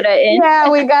quota in. Yeah,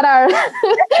 we got our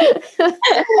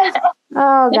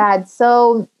oh God.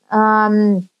 So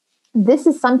this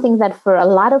is something that for a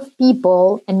lot of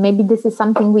people, and maybe this is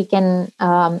something we can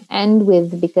end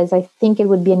with, because I think it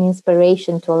would be an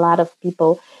inspiration to a lot of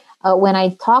people. When I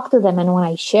talk to them and when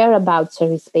I share about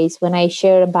Service Space, when I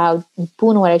share about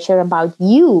Nipun, when I share about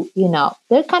you,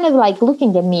 they're kind of like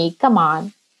looking at me, come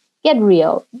on, get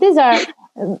real. These are,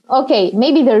 okay,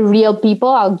 maybe they're real people.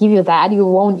 I'll give you that. You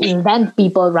won't invent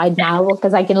people right now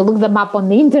because I can look them up on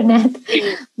the internet.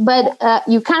 But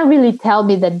you can't really tell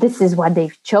me that this is what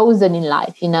they've chosen in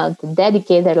life, to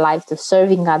dedicate their life to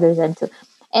serving others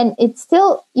and it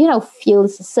still,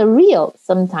 feels surreal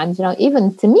sometimes,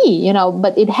 even to me,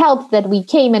 but it helped that we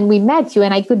came and we met you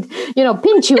and I could,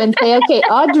 pinch you and say, okay,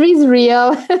 Audrey's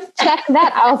real. Check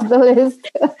that off the list.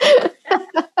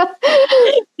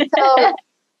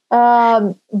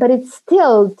 But it's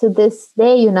still to this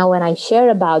day, when I share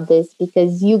about this,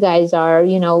 because you guys are,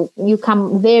 you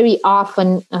come very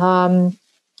often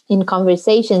in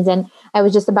conversations. And I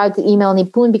was just about to email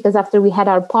Nipun because after we had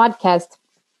our podcast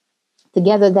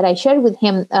together that I shared with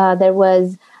him, there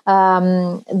was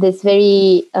this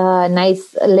very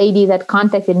nice lady that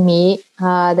contacted me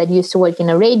that used to work in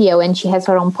a radio, and she has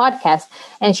her own podcast,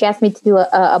 and she asked me to do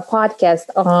a podcast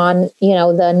on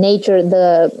the nature,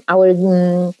 our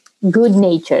good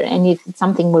nature, and if it's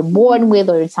something we're born with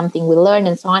or it's something we learn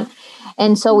and so on.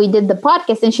 And so we did the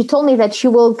podcast, and she told me that she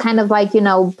will kind of like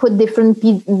put different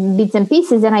bits and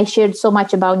pieces, and I shared so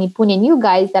much about Nipun and you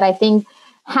guys that I think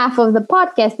half of the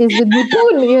podcast is with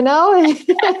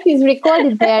Nipun, he's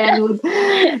recorded there. And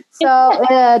so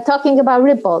talking about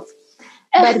ripples.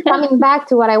 But coming back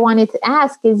to what I wanted to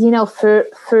ask is, for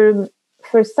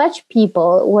such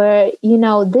people where,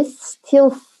 this still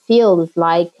feels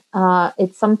like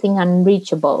it's something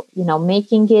unreachable,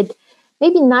 making it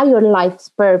maybe not your life's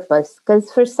purpose,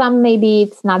 because for some, maybe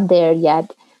it's not there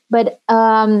yet, but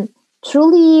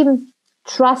truly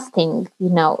trusting,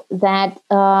 that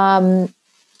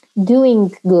doing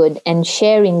good and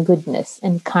sharing goodness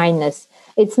and kindness,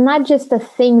 it's not just a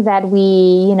thing that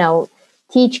we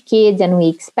teach kids and we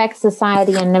expect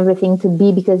society and everything to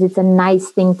be because it's a nice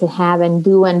thing to have and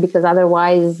do, and because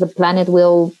otherwise the planet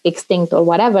will extinct or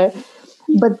whatever,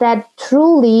 but that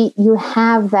truly you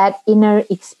have that inner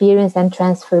experience and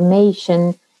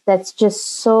transformation that's just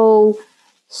so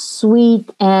sweet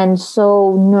and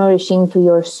so nourishing to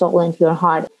your soul and to your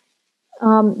heart.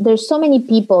 There's so many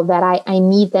people that I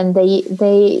meet, and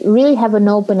they really have an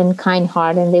open and kind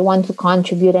heart, and they want to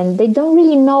contribute, and they don't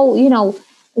really know,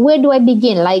 where do I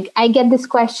begin? Like, I get this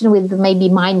question with maybe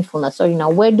mindfulness, or,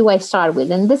 where do I start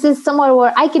with? And this is somewhere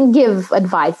where I can give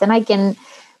advice and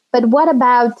but what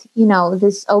about,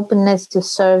 this openness to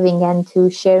serving and to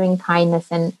sharing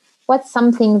kindness? And what's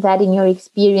something that in your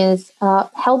experience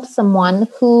helps someone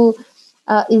who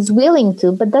is willing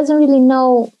to, but doesn't really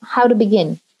know how to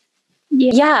begin?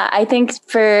 Yeah, I think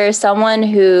for someone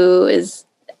who is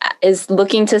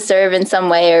looking to serve in some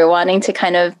way or wanting to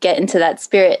kind of get into that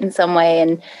spirit in some way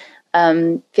and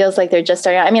feels like they're just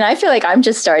starting out. I mean, I feel like I'm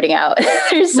just starting out.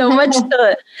 There's so much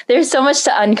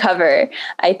to uncover,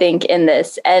 I think, in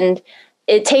this. And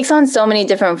it takes on so many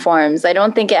different forms. I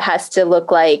don't think it has to look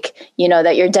like,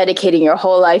 that you're dedicating your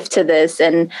whole life to this.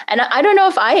 And I don't know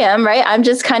if I am, right? I'm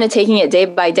just kind of taking it day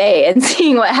by day and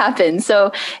seeing what happens.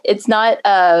 So it's not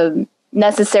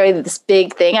necessarily this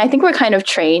big thing. I think we're kind of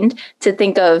trained to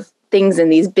think of things in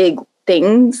these big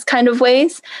things kind of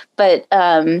ways, but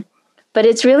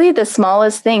it's really the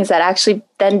smallest things that actually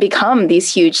then become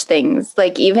these huge things.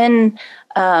 Like even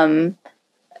yesterday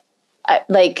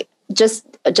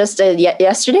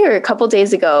or a couple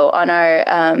days ago on our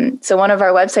so one of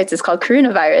our websites is called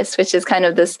Coronavirus, which is kind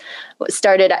of this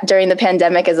started during the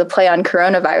pandemic as a play on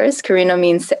coronavirus. Karuna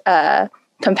means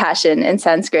compassion in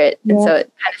Sanskrit. Yeah. And so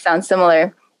it kind of sounds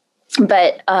similar.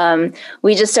 But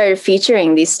we just started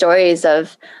featuring these stories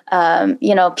of,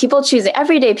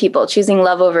 everyday people choosing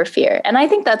love over fear. And I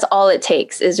think that's all it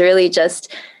takes, is really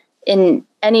just in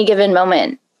any given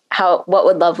moment, what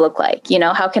would love look like?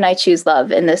 How can I choose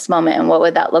love in this moment? And what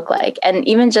would that look like? And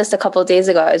even just a couple of days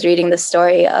ago, I was reading the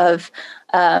story of,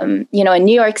 in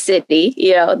New York City,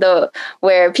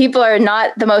 where people are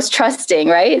not the most trusting,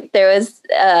 right? There was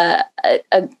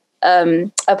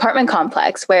apartment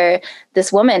complex where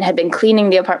this woman had been cleaning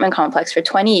the apartment complex for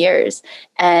 20 years.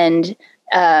 And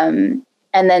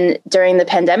And then during the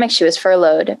pandemic, she was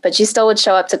furloughed, but she still would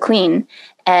show up to clean.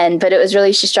 But it was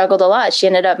really, she struggled a lot. She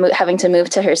ended up having to move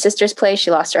to her sister's place.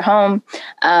 She lost her home.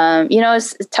 It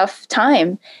was a tough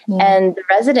time. Yeah. And the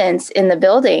residents in the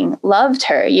building loved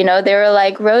her. They were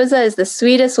like, Rosa is the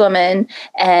sweetest woman.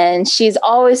 And she's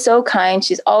always so kind.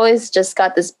 She's always just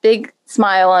got this big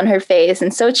smile on her face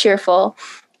and so cheerful.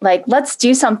 Like, let's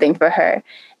do something for her.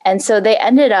 And so they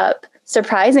ended up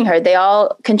surprising her. They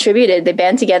all contributed. They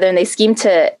band together and they schemed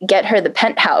to get her the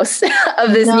penthouse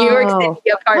of this New York City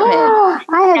apartment.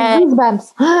 I have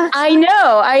goosebumps.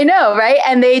 I know, right?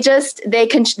 And they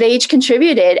each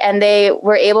contributed, and they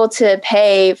were able to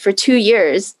pay for 2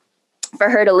 years for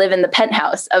her to live in the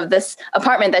penthouse of this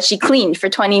apartment that she cleaned for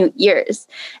 20 years.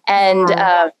 And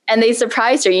they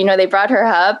surprised her. They brought her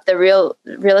up. The real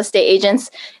estate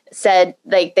agents said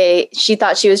she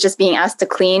thought she was just being asked to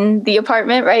clean the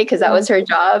apartment, right? Because that was her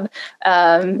job.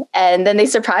 And then they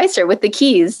surprised her with the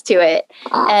keys to it.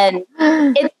 And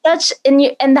it's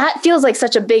and that feels like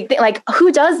such a big thing. Like,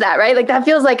 who does that, right? Like, that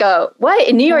feels like what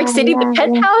in New York City, the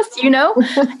penthouse,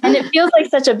 and it feels like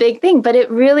such a big thing, but it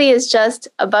really is just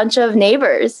a bunch of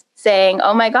neighbors saying,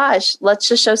 oh my gosh, let's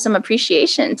just show some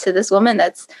appreciation to this woman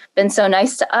that's been so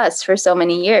nice to us for so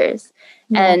many years.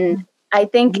 Yeah. And I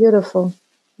think beautiful.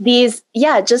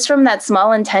 Just from that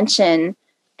small intention,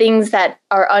 things that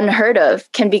are unheard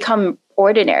of can become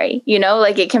ordinary,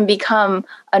 like it can become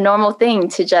a normal thing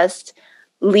to just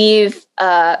leave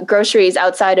groceries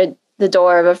outside of the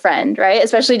door of a friend, right?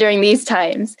 Especially during these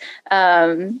times.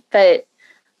 But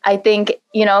I think,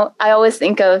 I always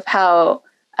think of how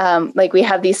we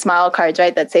have these smile cards,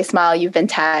 right, that say smile, you've been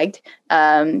tagged.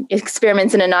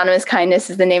 Experiments in anonymous kindness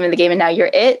is the name of the game, and now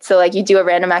you're it. So you do a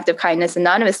random act of kindness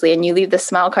anonymously, and you leave the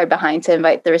smile card behind to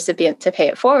invite the recipient to pay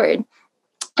it forward.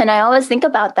 And I always think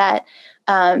about that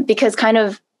because kind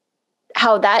of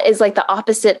how that is like the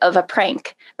opposite of a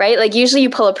prank, right? Usually you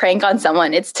pull a prank on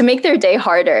someone, it's to make their day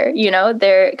harder.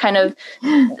 They're kind of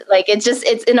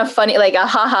it's in a funny, like a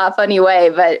haha funny way,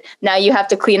 but now you have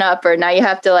to clean up, or now you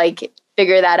have to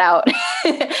figure that out.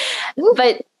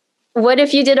 But what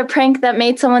if you did a prank that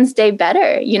made someone's day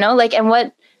better,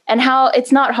 and how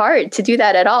it's not hard to do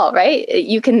that at all, right?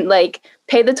 You can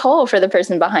pay the toll for the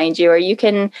person behind you, or you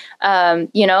can,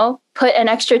 put an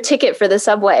extra ticket for the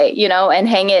subway, and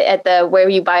hang it at where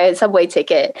you buy a subway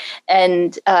ticket,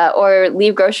 and, or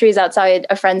leave groceries outside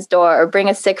a friend's door, or bring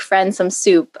a sick friend some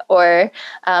soup, or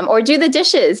do the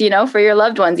dishes, for your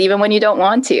loved ones, even when you don't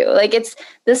want to. It's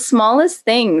the smallest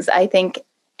things, I think,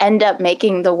 end up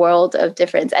making the world of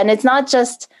difference. And it's not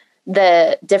just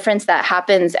the difference that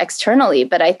happens externally,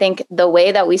 but I think the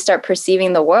way that we start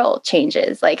perceiving the world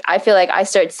changes. I feel like I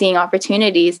start seeing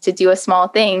opportunities to do a small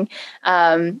thing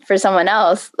for someone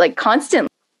else, constantly.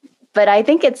 But I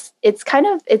think it's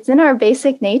in our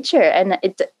basic nature, and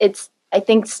I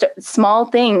think small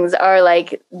things are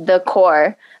the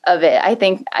core of it. I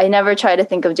think I never try to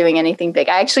think of doing anything big.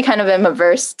 I actually kind of am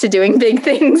averse to doing big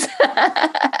things.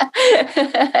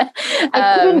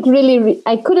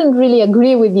 I couldn't really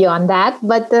agree with you on that,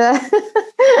 but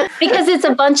because it's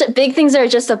a bunch of big things are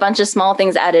just a bunch of small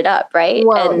things added up, right?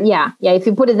 Well, yeah. If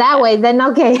you put it that way, then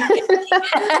okay.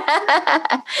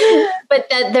 But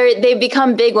that they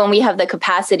become big when we have the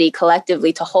capacity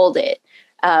collectively to hold it,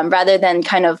 rather than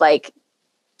kind of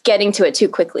getting to it too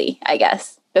quickly, I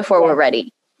guess, before we're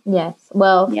ready. Yes.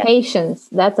 Well, patience,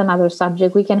 that's another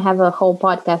subject. We can have a whole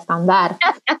podcast on that.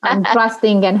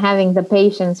 Trusting and having the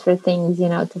patience for things,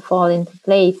 to fall into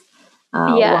place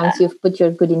once you've put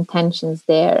your good intentions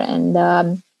there.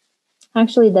 And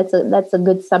actually, that's a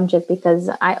good subject, because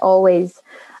I always,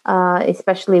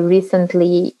 especially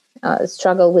recently,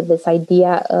 struggle with this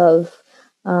idea of,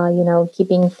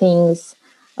 keeping things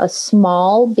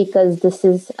small, because this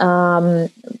is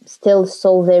still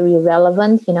so very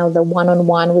relevant, the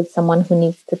one-on-one with someone who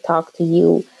needs to talk to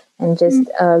you, and just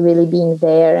really being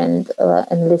there and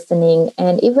listening.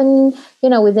 And even,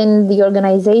 within the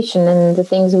organization and the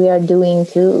things we are doing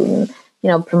to,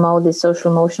 promote the social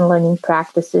emotional learning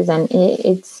practices. And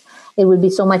it would be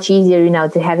so much easier,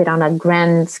 to have it on a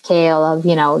grand scale of,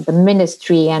 the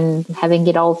ministry and having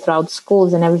it all throughout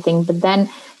schools and everything. But then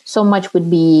so much would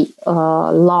be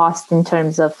lost in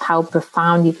terms of how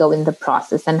profound you go in the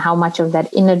process, and how much of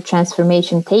that inner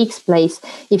transformation takes place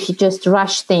if you just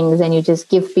rush things and you just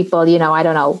give people, I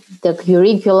don't know, the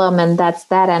curriculum and that's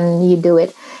that, and you do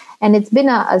it. And it's been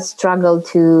a struggle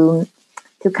to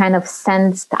kind of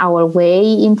sense our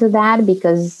way into that,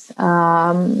 because,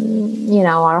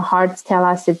 our hearts tell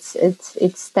us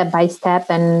it's step by step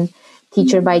and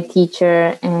teacher by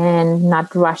teacher, and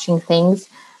not rushing things.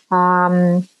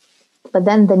 but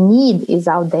then the need is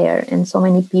out there, and so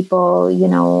many people,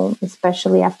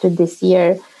 especially after this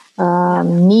year,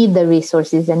 need the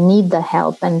resources and need the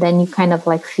help. And then you kind of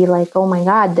like feel like, oh my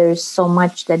God, there's so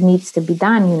much that needs to be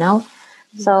done.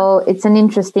 So it's an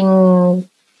interesting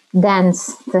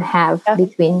dance to have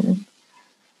between.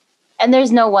 And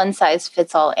there's no one size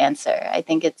fits all answer. I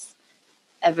think it's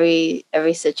every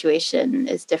situation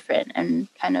is different, and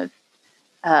kind of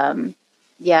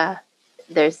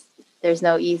there's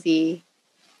no easy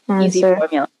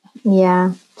formula.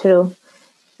 Yeah, true.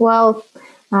 Well,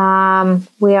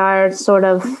 we are sort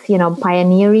of,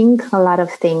 pioneering a lot of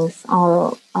things,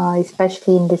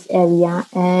 especially in this area.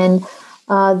 And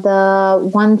the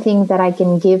one thing that I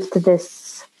can give to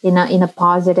this in a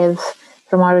positive,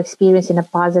 from our experience in a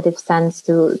positive sense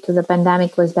to the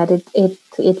pandemic, was that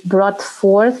it brought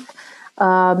forth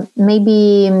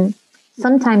maybe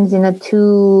sometimes in a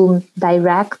too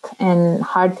direct and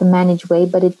hard to manage way,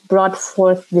 but it brought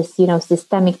forth this,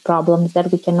 systemic problems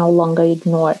that we can no longer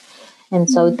ignore. And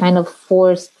so it kind of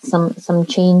forced some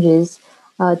changes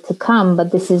to come.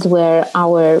 But this is where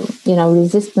our,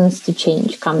 resistance to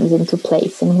change comes into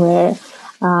place, and where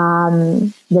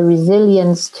the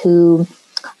resilience to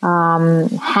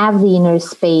have the inner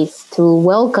space to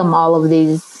welcome all of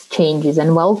these changes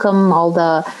and welcome all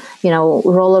the,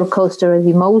 roller coaster of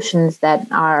emotions that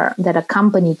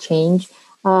accompany change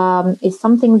is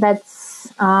something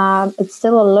that's it's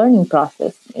still a learning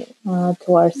process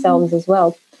to ourselves as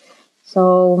well.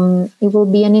 So it will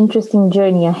be an interesting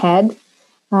journey ahead.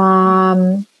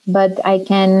 But I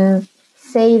can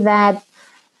say that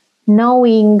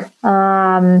knowing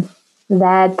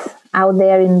that out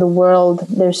there in the world,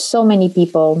 there's so many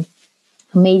people,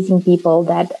 amazing people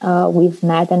that we've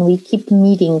met and we keep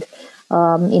meeting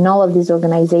in all of these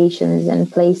organizations and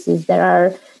places that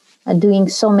are doing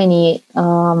so many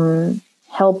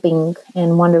helping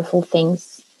and wonderful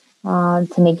things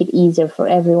to make it easier for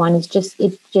everyone. It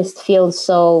just feels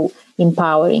so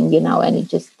empowering, and it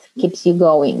just keeps you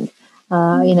going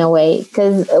in a way,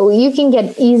 because you can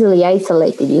get easily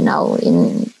isolated,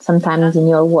 sometimes in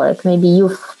your work. Maybe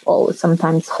you've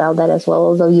sometimes felt that as well,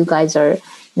 although you guys are,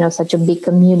 such a big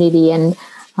community. And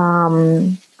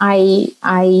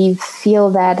I feel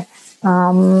that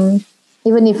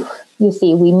even if you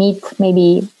see we meet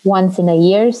maybe once in a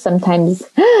year, sometimes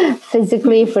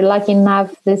physically, if we're lucky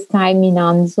enough this time,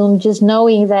 on Zoom, just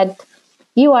knowing that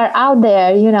you are out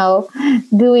there,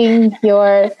 doing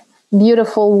your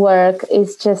beautiful work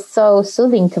is just so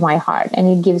soothing to my heart, and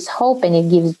it gives hope and it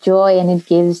gives joy and it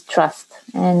gives trust.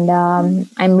 And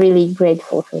I'm really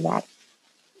grateful for that.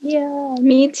 Yeah,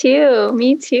 me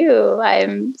too.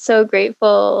 I'm so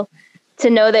grateful to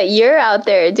know that you're out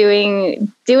there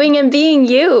doing and being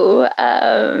you,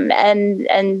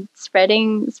 and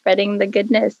spreading the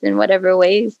goodness in whatever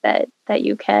ways that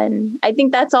you can. I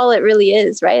think that's all it really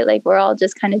is, right? Like, we're all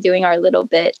just kind of doing our little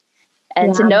bit,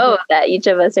 and to know that each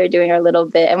of us are doing our little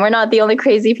bit, and we're not the only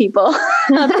crazy people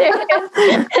out there.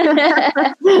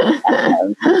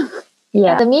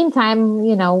 In the meantime,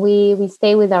 we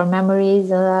stay with our memories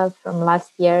from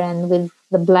last year, and with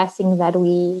the blessing that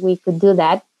we could do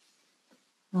that.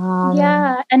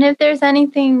 And if there's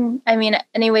anything,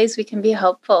 any ways we can be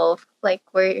helpful, like,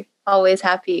 we're always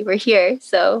happy. We're here.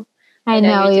 So I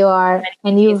know you are,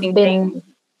 and you've been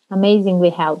amazingly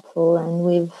helpful,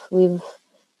 and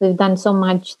we've done so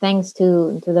much thanks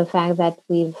to the fact that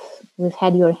we've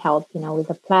had your help, with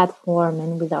the platform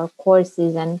and with our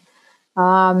courses. And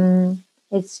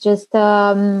it's just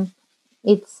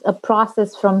it's a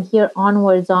process from here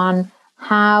onwards on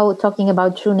how, talking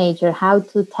about true nature, how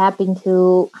to tap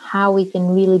into how we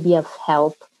can really be of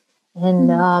help. And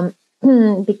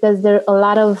because there are a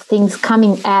lot of things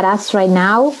coming at us right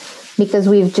now, because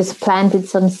we've just planted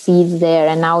some seeds there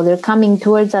and now they're coming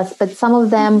towards us, but some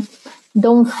of them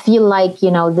don't feel like,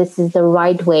 this is the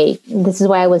right way. This is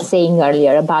why I was saying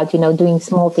earlier about, doing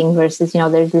small things versus,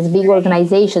 there's these big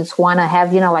organizations who want to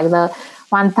have, like the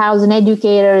 1,000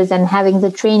 educators and having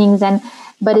the trainings,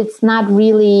 but it's not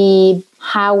really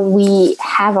how we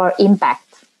have our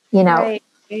impact, Right.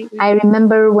 I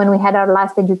remember when we had our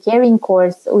last educating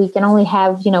course, we can only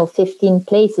have, 15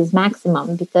 places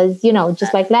maximum, because,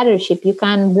 just like leadership, you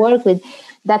can't work with,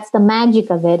 that's the magic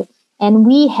of it. And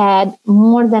we had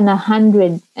more than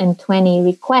 120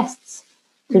 requests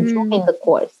to join the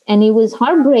course. And it was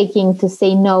heartbreaking to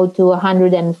say no to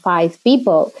 105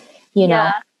 people,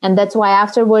 know. And that's why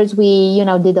afterwards we,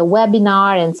 did a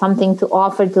webinar and something to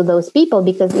offer to those people,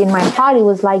 because in my heart it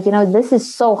was like, this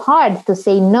is so hard to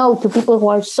say no to people who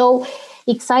are so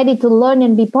excited to learn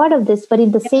and be part of this. But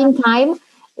at the same time,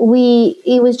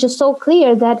 it was just so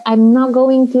clear that I'm not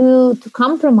going to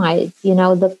compromise,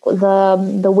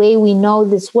 the way we know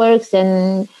this works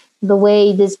and the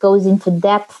way this goes into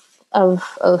depth of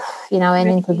and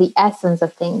into the essence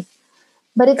of things.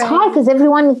 But it's hard because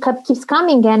everyone keeps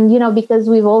coming, and because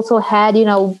we've also had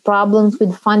problems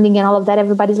with funding and all of that.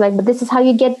 Everybody's like, but this is how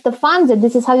you get the funds, and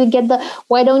this is how you get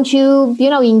why don't you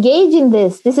engage in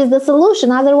this? This is the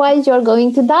solution. Otherwise you're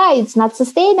going to die. It's not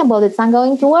sustainable. It's not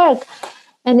going to work.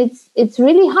 And it's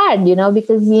really hard,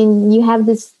 because you have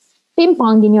this ping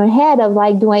pong in your head of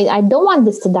like, I don't want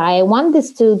this to die. I want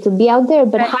this to be out there,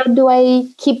 but how do I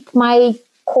keep my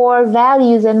core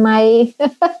values and my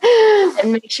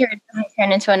and make sure it doesn't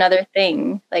turn into another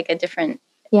thing, like a different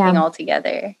thing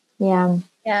altogether.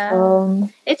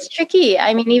 It's tricky.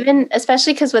 I mean, even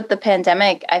especially because with the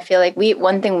pandemic, I feel like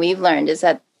one thing we've learned is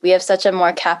that we have such a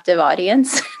more captive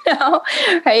audience now,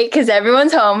 right? Because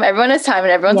everyone's home, everyone has time,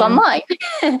 and everyone's online.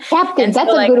 Captive,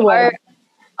 that's a good word.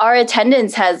 Our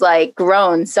attendance has like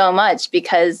grown so much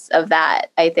because of that,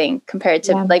 I think, compared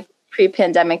to like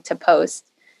pre-pandemic to post.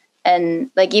 And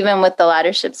like even with the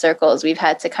laddership circles, we've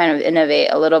had to kind of innovate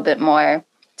a little bit more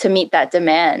to meet that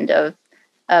demand of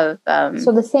so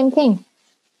the same thing,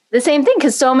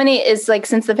 because so many is like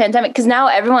since the pandemic, because now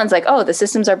everyone's like, oh, the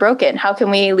systems are broken, how can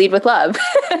we lead with love?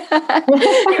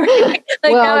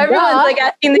 Now everyone's like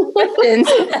asking these questions.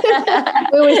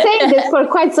 We were saying this for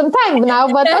quite some time now,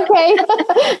 but okay.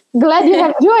 Glad you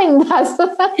have joined us.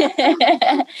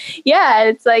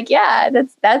 It's like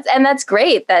that's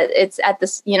great that it's at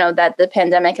this, that the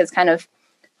pandemic has kind of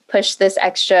pushed this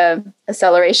extra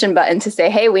acceleration button to say,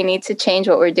 hey, we need to change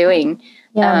what we're doing.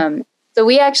 So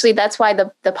we actually, that's why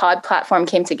the pod platform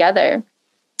came together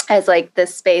as like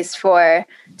this space to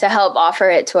help offer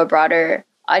it to a broader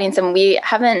audience. And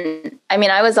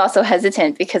I was also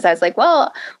hesitant because I was like,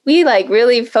 well, we like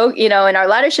really in our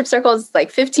laddership circles, it's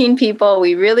like 15 people.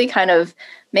 We really kind of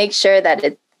make sure that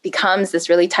it becomes this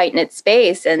really tight knit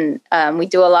space. And we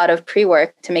do a lot of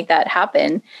pre-work to make that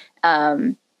happen.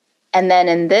 And then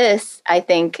in this, I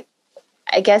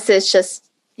guess it's just,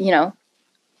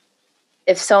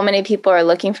 if so many people are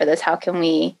looking for this, how can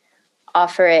we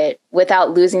offer it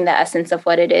without losing the essence of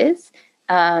what it is?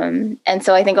 And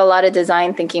so I think a lot of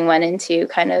design thinking went into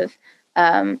kind of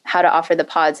how to offer the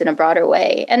pods in a broader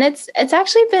way. And it's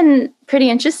actually been pretty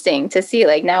interesting to see,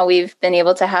 like now we've been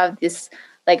able to have this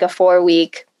like a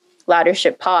 4-week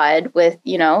laddership pod with,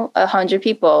 100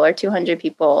 people or 200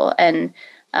 people and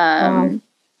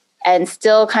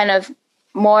still kind of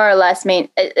more or less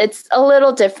it's a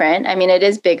little different. I mean, it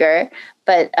is bigger,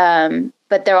 but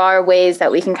there are ways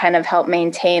that we can kind of help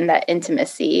maintain that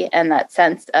intimacy and that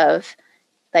sense of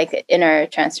like inner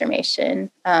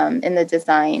transformation in the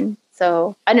design.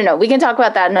 So I don't know. We can talk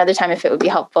about that another time if it would be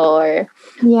helpful or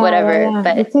whatever. Yeah.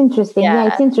 But it's interesting. Yeah,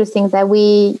 it's interesting that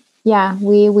we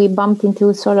bumped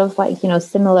into sort of like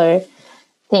similar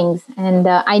things. And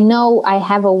I know I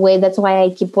have a way. That's why I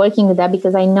keep working with that,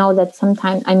 because I know that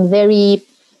sometimes I'm very,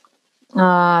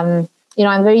 I'm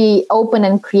very open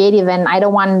and creative, and I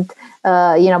don't want,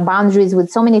 boundaries with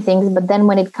so many things. But then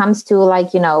when it comes to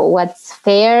like, what's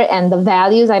fair and the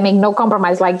values, I make no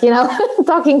compromise. Like,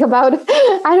 talking about,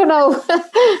 I don't know.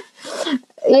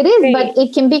 It is, but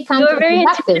it can be counterproductive. You're very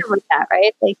intuitive with that,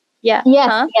 right? Like, yeah.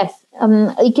 Yes.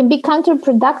 It can be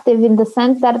counterproductive in the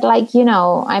sense that, like,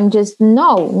 I'm just,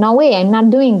 no way, I'm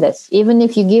not doing this. Even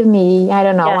if you give me, I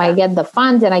don't know, I get the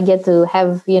funds and I get to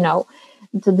have,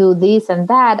 to do this and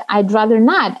that, I'd rather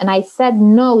not. And I said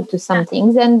no to some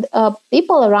things. And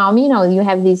people around me, you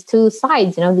have these two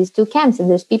sides, these two camps. And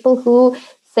there's people who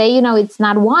say, it's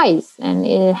not wise and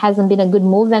it hasn't been a good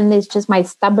move. And it's just my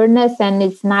stubbornness, and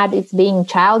it's being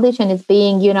childish, and it's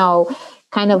being,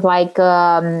 kind of like,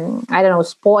 I don't know,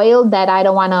 spoiled, that I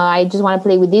just want to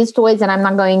play with these toys and I'm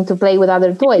not going to play with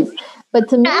other toys. But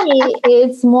to me,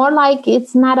 it's more like,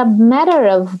 it's not a matter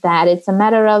of that. It's a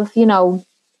matter of,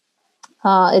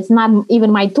 it's not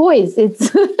even my toys.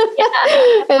 It's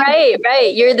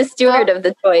right. You're the steward of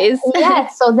the toys.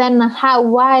 So then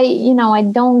why, I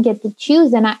don't get to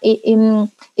choose. And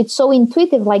it's so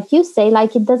intuitive, like you say,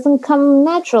 like it doesn't come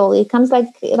natural. It comes like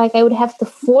I would have to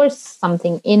force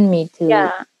something in me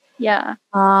to. Yeah.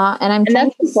 And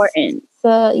that's important.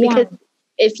 Because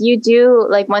if you do,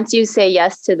 like, once you say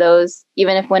yes to those,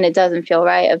 even if when it doesn't feel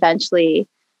right, eventually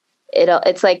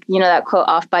it's like, that quote,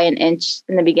 off by an inch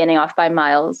in the beginning, off by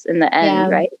miles in the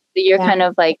end, right? So you're kind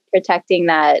of like protecting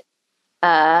that,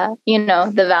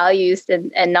 the values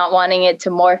and not wanting it to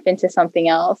morph into something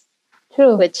else.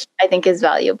 True. Which I think is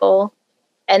valuable.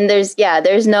 And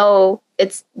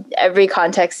every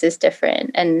context is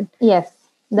different. And yes.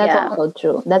 That's also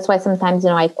true. That's why sometimes,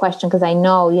 I question, because I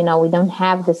know, we don't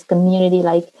have this community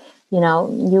like,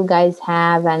 you guys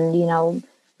have, and,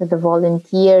 with the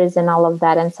volunteers and all of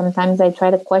that. And sometimes I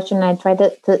try to question, I try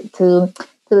to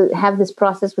have this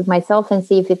process with myself and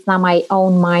see if it's not my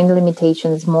own mind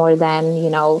limitations more than,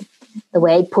 the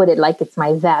way I put it, like it's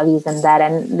my values and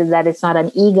that it's not an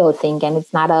ego thing, and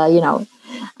it's not a,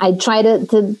 I try to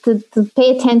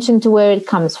pay attention to where it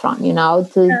comes from,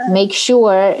 to make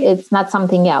sure it's not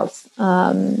something else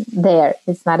there.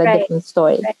 It's not a different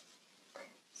story. Right.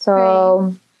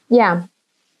 So, yeah,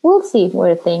 we'll see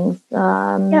where things...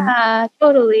 yeah,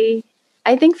 totally.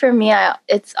 I think for me,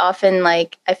 it's often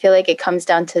like, I feel like it comes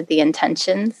down to the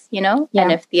intentions,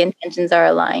 and if the intentions are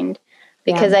aligned,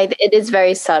 because it is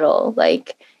very subtle.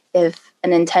 Like if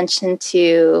an intention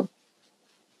to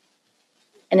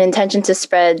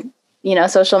spread,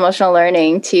 social emotional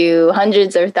learning to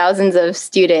hundreds or thousands of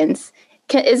students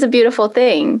is a beautiful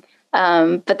thing.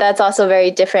 But that's also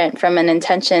very different from an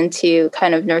intention to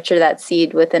kind of nurture that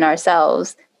seed within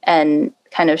ourselves and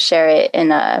kind of share it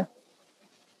in a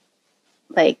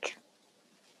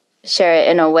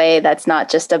way that's not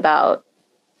just about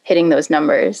hitting those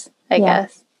numbers, I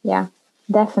guess. Yeah,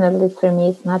 definitely. For me,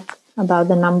 it's not about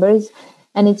the numbers.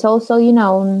 And it's also,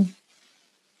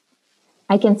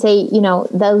 I can say,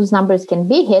 those numbers can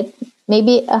be hit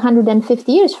maybe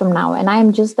 150 years from now. And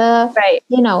I'm just,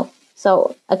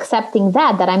 so accepting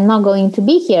that I'm not going to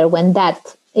be here when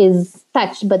that is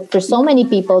touched. But for so many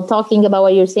people, talking about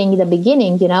what you're saying in the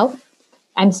beginning,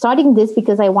 I'm starting this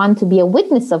because I want to be a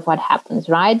witness of what happens,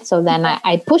 right? So then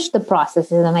I push the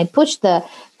processes and I push the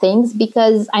things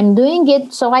because I'm doing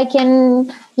it so I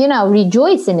can,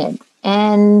 rejoice in it.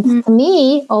 And to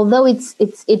me, although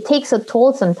it takes a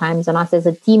toll sometimes on us as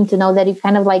a team to know that you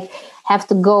kind of like have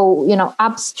to go,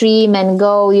 upstream and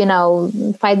go,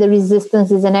 fight the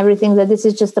resistances and everything, that this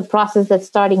is just a process that's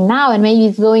starting now. And maybe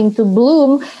it's going to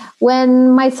bloom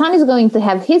when my son is going to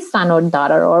have his son or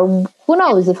daughter, or who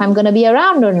knows if I'm going to be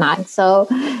around or not. So,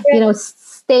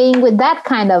 staying with that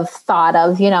kind of thought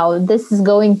of, this is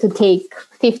going to take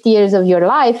 50 years of your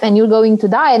life and you're going to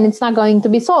die and it's not going to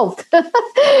be solved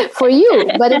for you,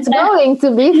 but it's going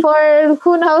to be for,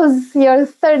 who knows, your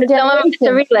third generation.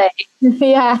 Someone to relay.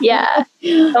 Yeah.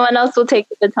 Someone else will take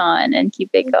the baton and keep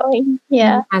it going.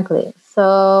 Yeah. Exactly.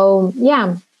 So,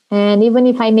 yeah. And even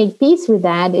if I make peace with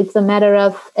that, it's a matter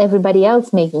of everybody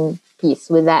else making peace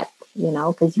with that,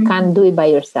 because you can't do it by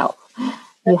yourself.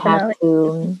 You have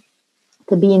to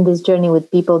be in this journey with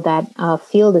people that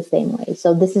feel the same way.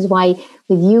 So this is why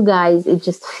with you guys, it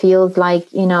just feels like,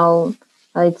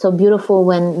 it's so beautiful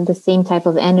when the same type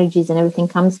of energies and everything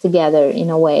comes together in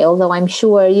a way. Although I'm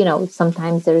sure,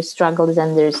 sometimes there's struggles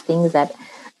and there's things that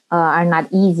are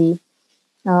not easy.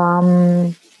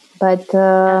 But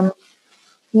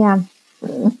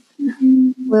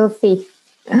we'll see.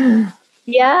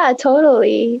 Yeah,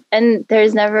 totally. And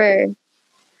there's never,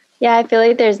 I feel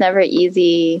like there's never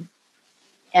easy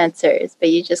answers, but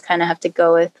you just kind of have to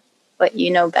go with what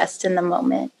you know best in the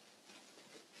moment.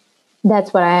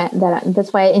 That's why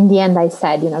in the end I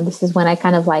said, this is when I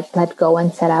kind of like let go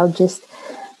and said I'll just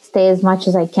stay as much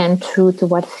as I can true to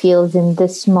what feels in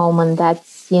this moment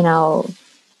that's, true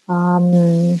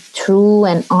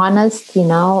and honest,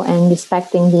 and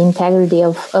respecting the integrity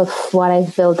of what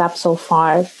I've built up so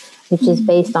far, which is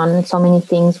based on so many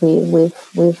things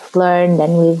we've learned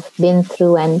and we've been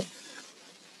through, and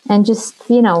just,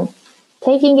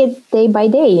 taking it day by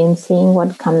day and seeing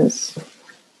what comes.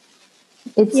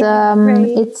 It's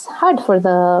it's hard for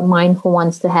the mind who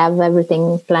wants to have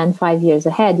everything planned 5 years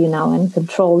ahead, and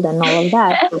controlled and all of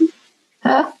that. So,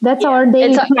 that's our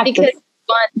daily practice. Because we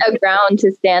want a ground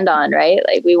to stand on, right?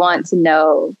 Like we want to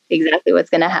know exactly what's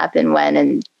going to happen when,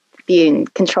 and be in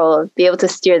control, be able to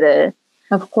steer the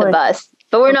bus.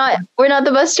 But we're not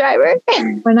the bus driver.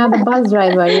 We're not the bus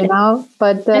driver,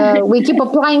 but we keep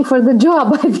applying for the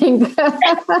job, I think.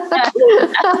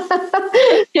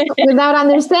 Without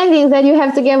understanding that you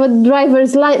have to get a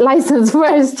driver's license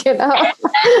first,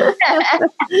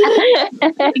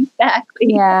 Exactly.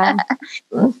 Yeah.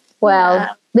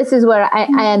 Well, this is where I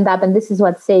end up, and this is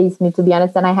what saves me, to be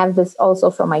honest. And I have this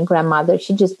also from my grandmother.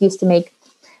 She just used to make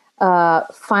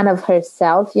fun of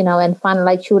herself, and fun,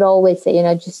 like she would always say,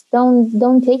 just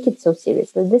don't take it so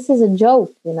seriously. This is a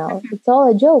joke, it's all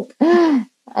a joke.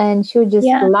 And she would just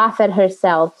laugh at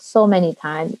herself so many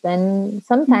times. And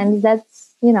sometimes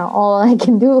that's, all I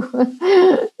can do.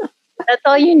 That's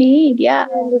all you need. Yeah.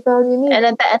 That's all you need. And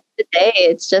at the end of the day,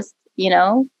 it's just,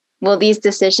 well, these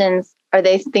decisions, are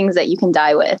they things that you can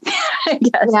die with? I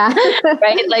guess. Yeah.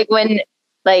 Right? Like when,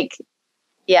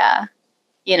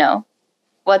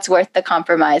 what's worth the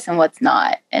compromise and what's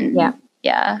not. And at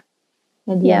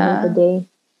the end of the day.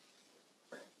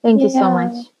 Thank you so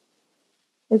much.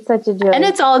 It's such a joy. And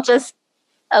it's all just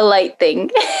a light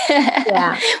thing.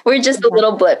 We're just a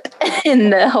little blip in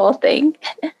the whole thing.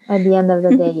 At the end of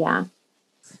the day,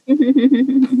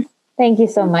 Thank you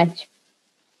so much.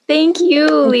 Thank you,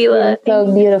 Leela.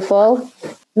 So beautiful.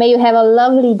 May you have a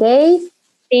lovely day.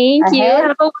 Thank you.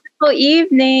 Have a wonderful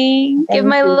evening. Give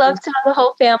my love to the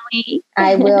whole family.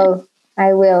 I will.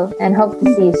 And hope to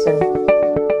see you soon.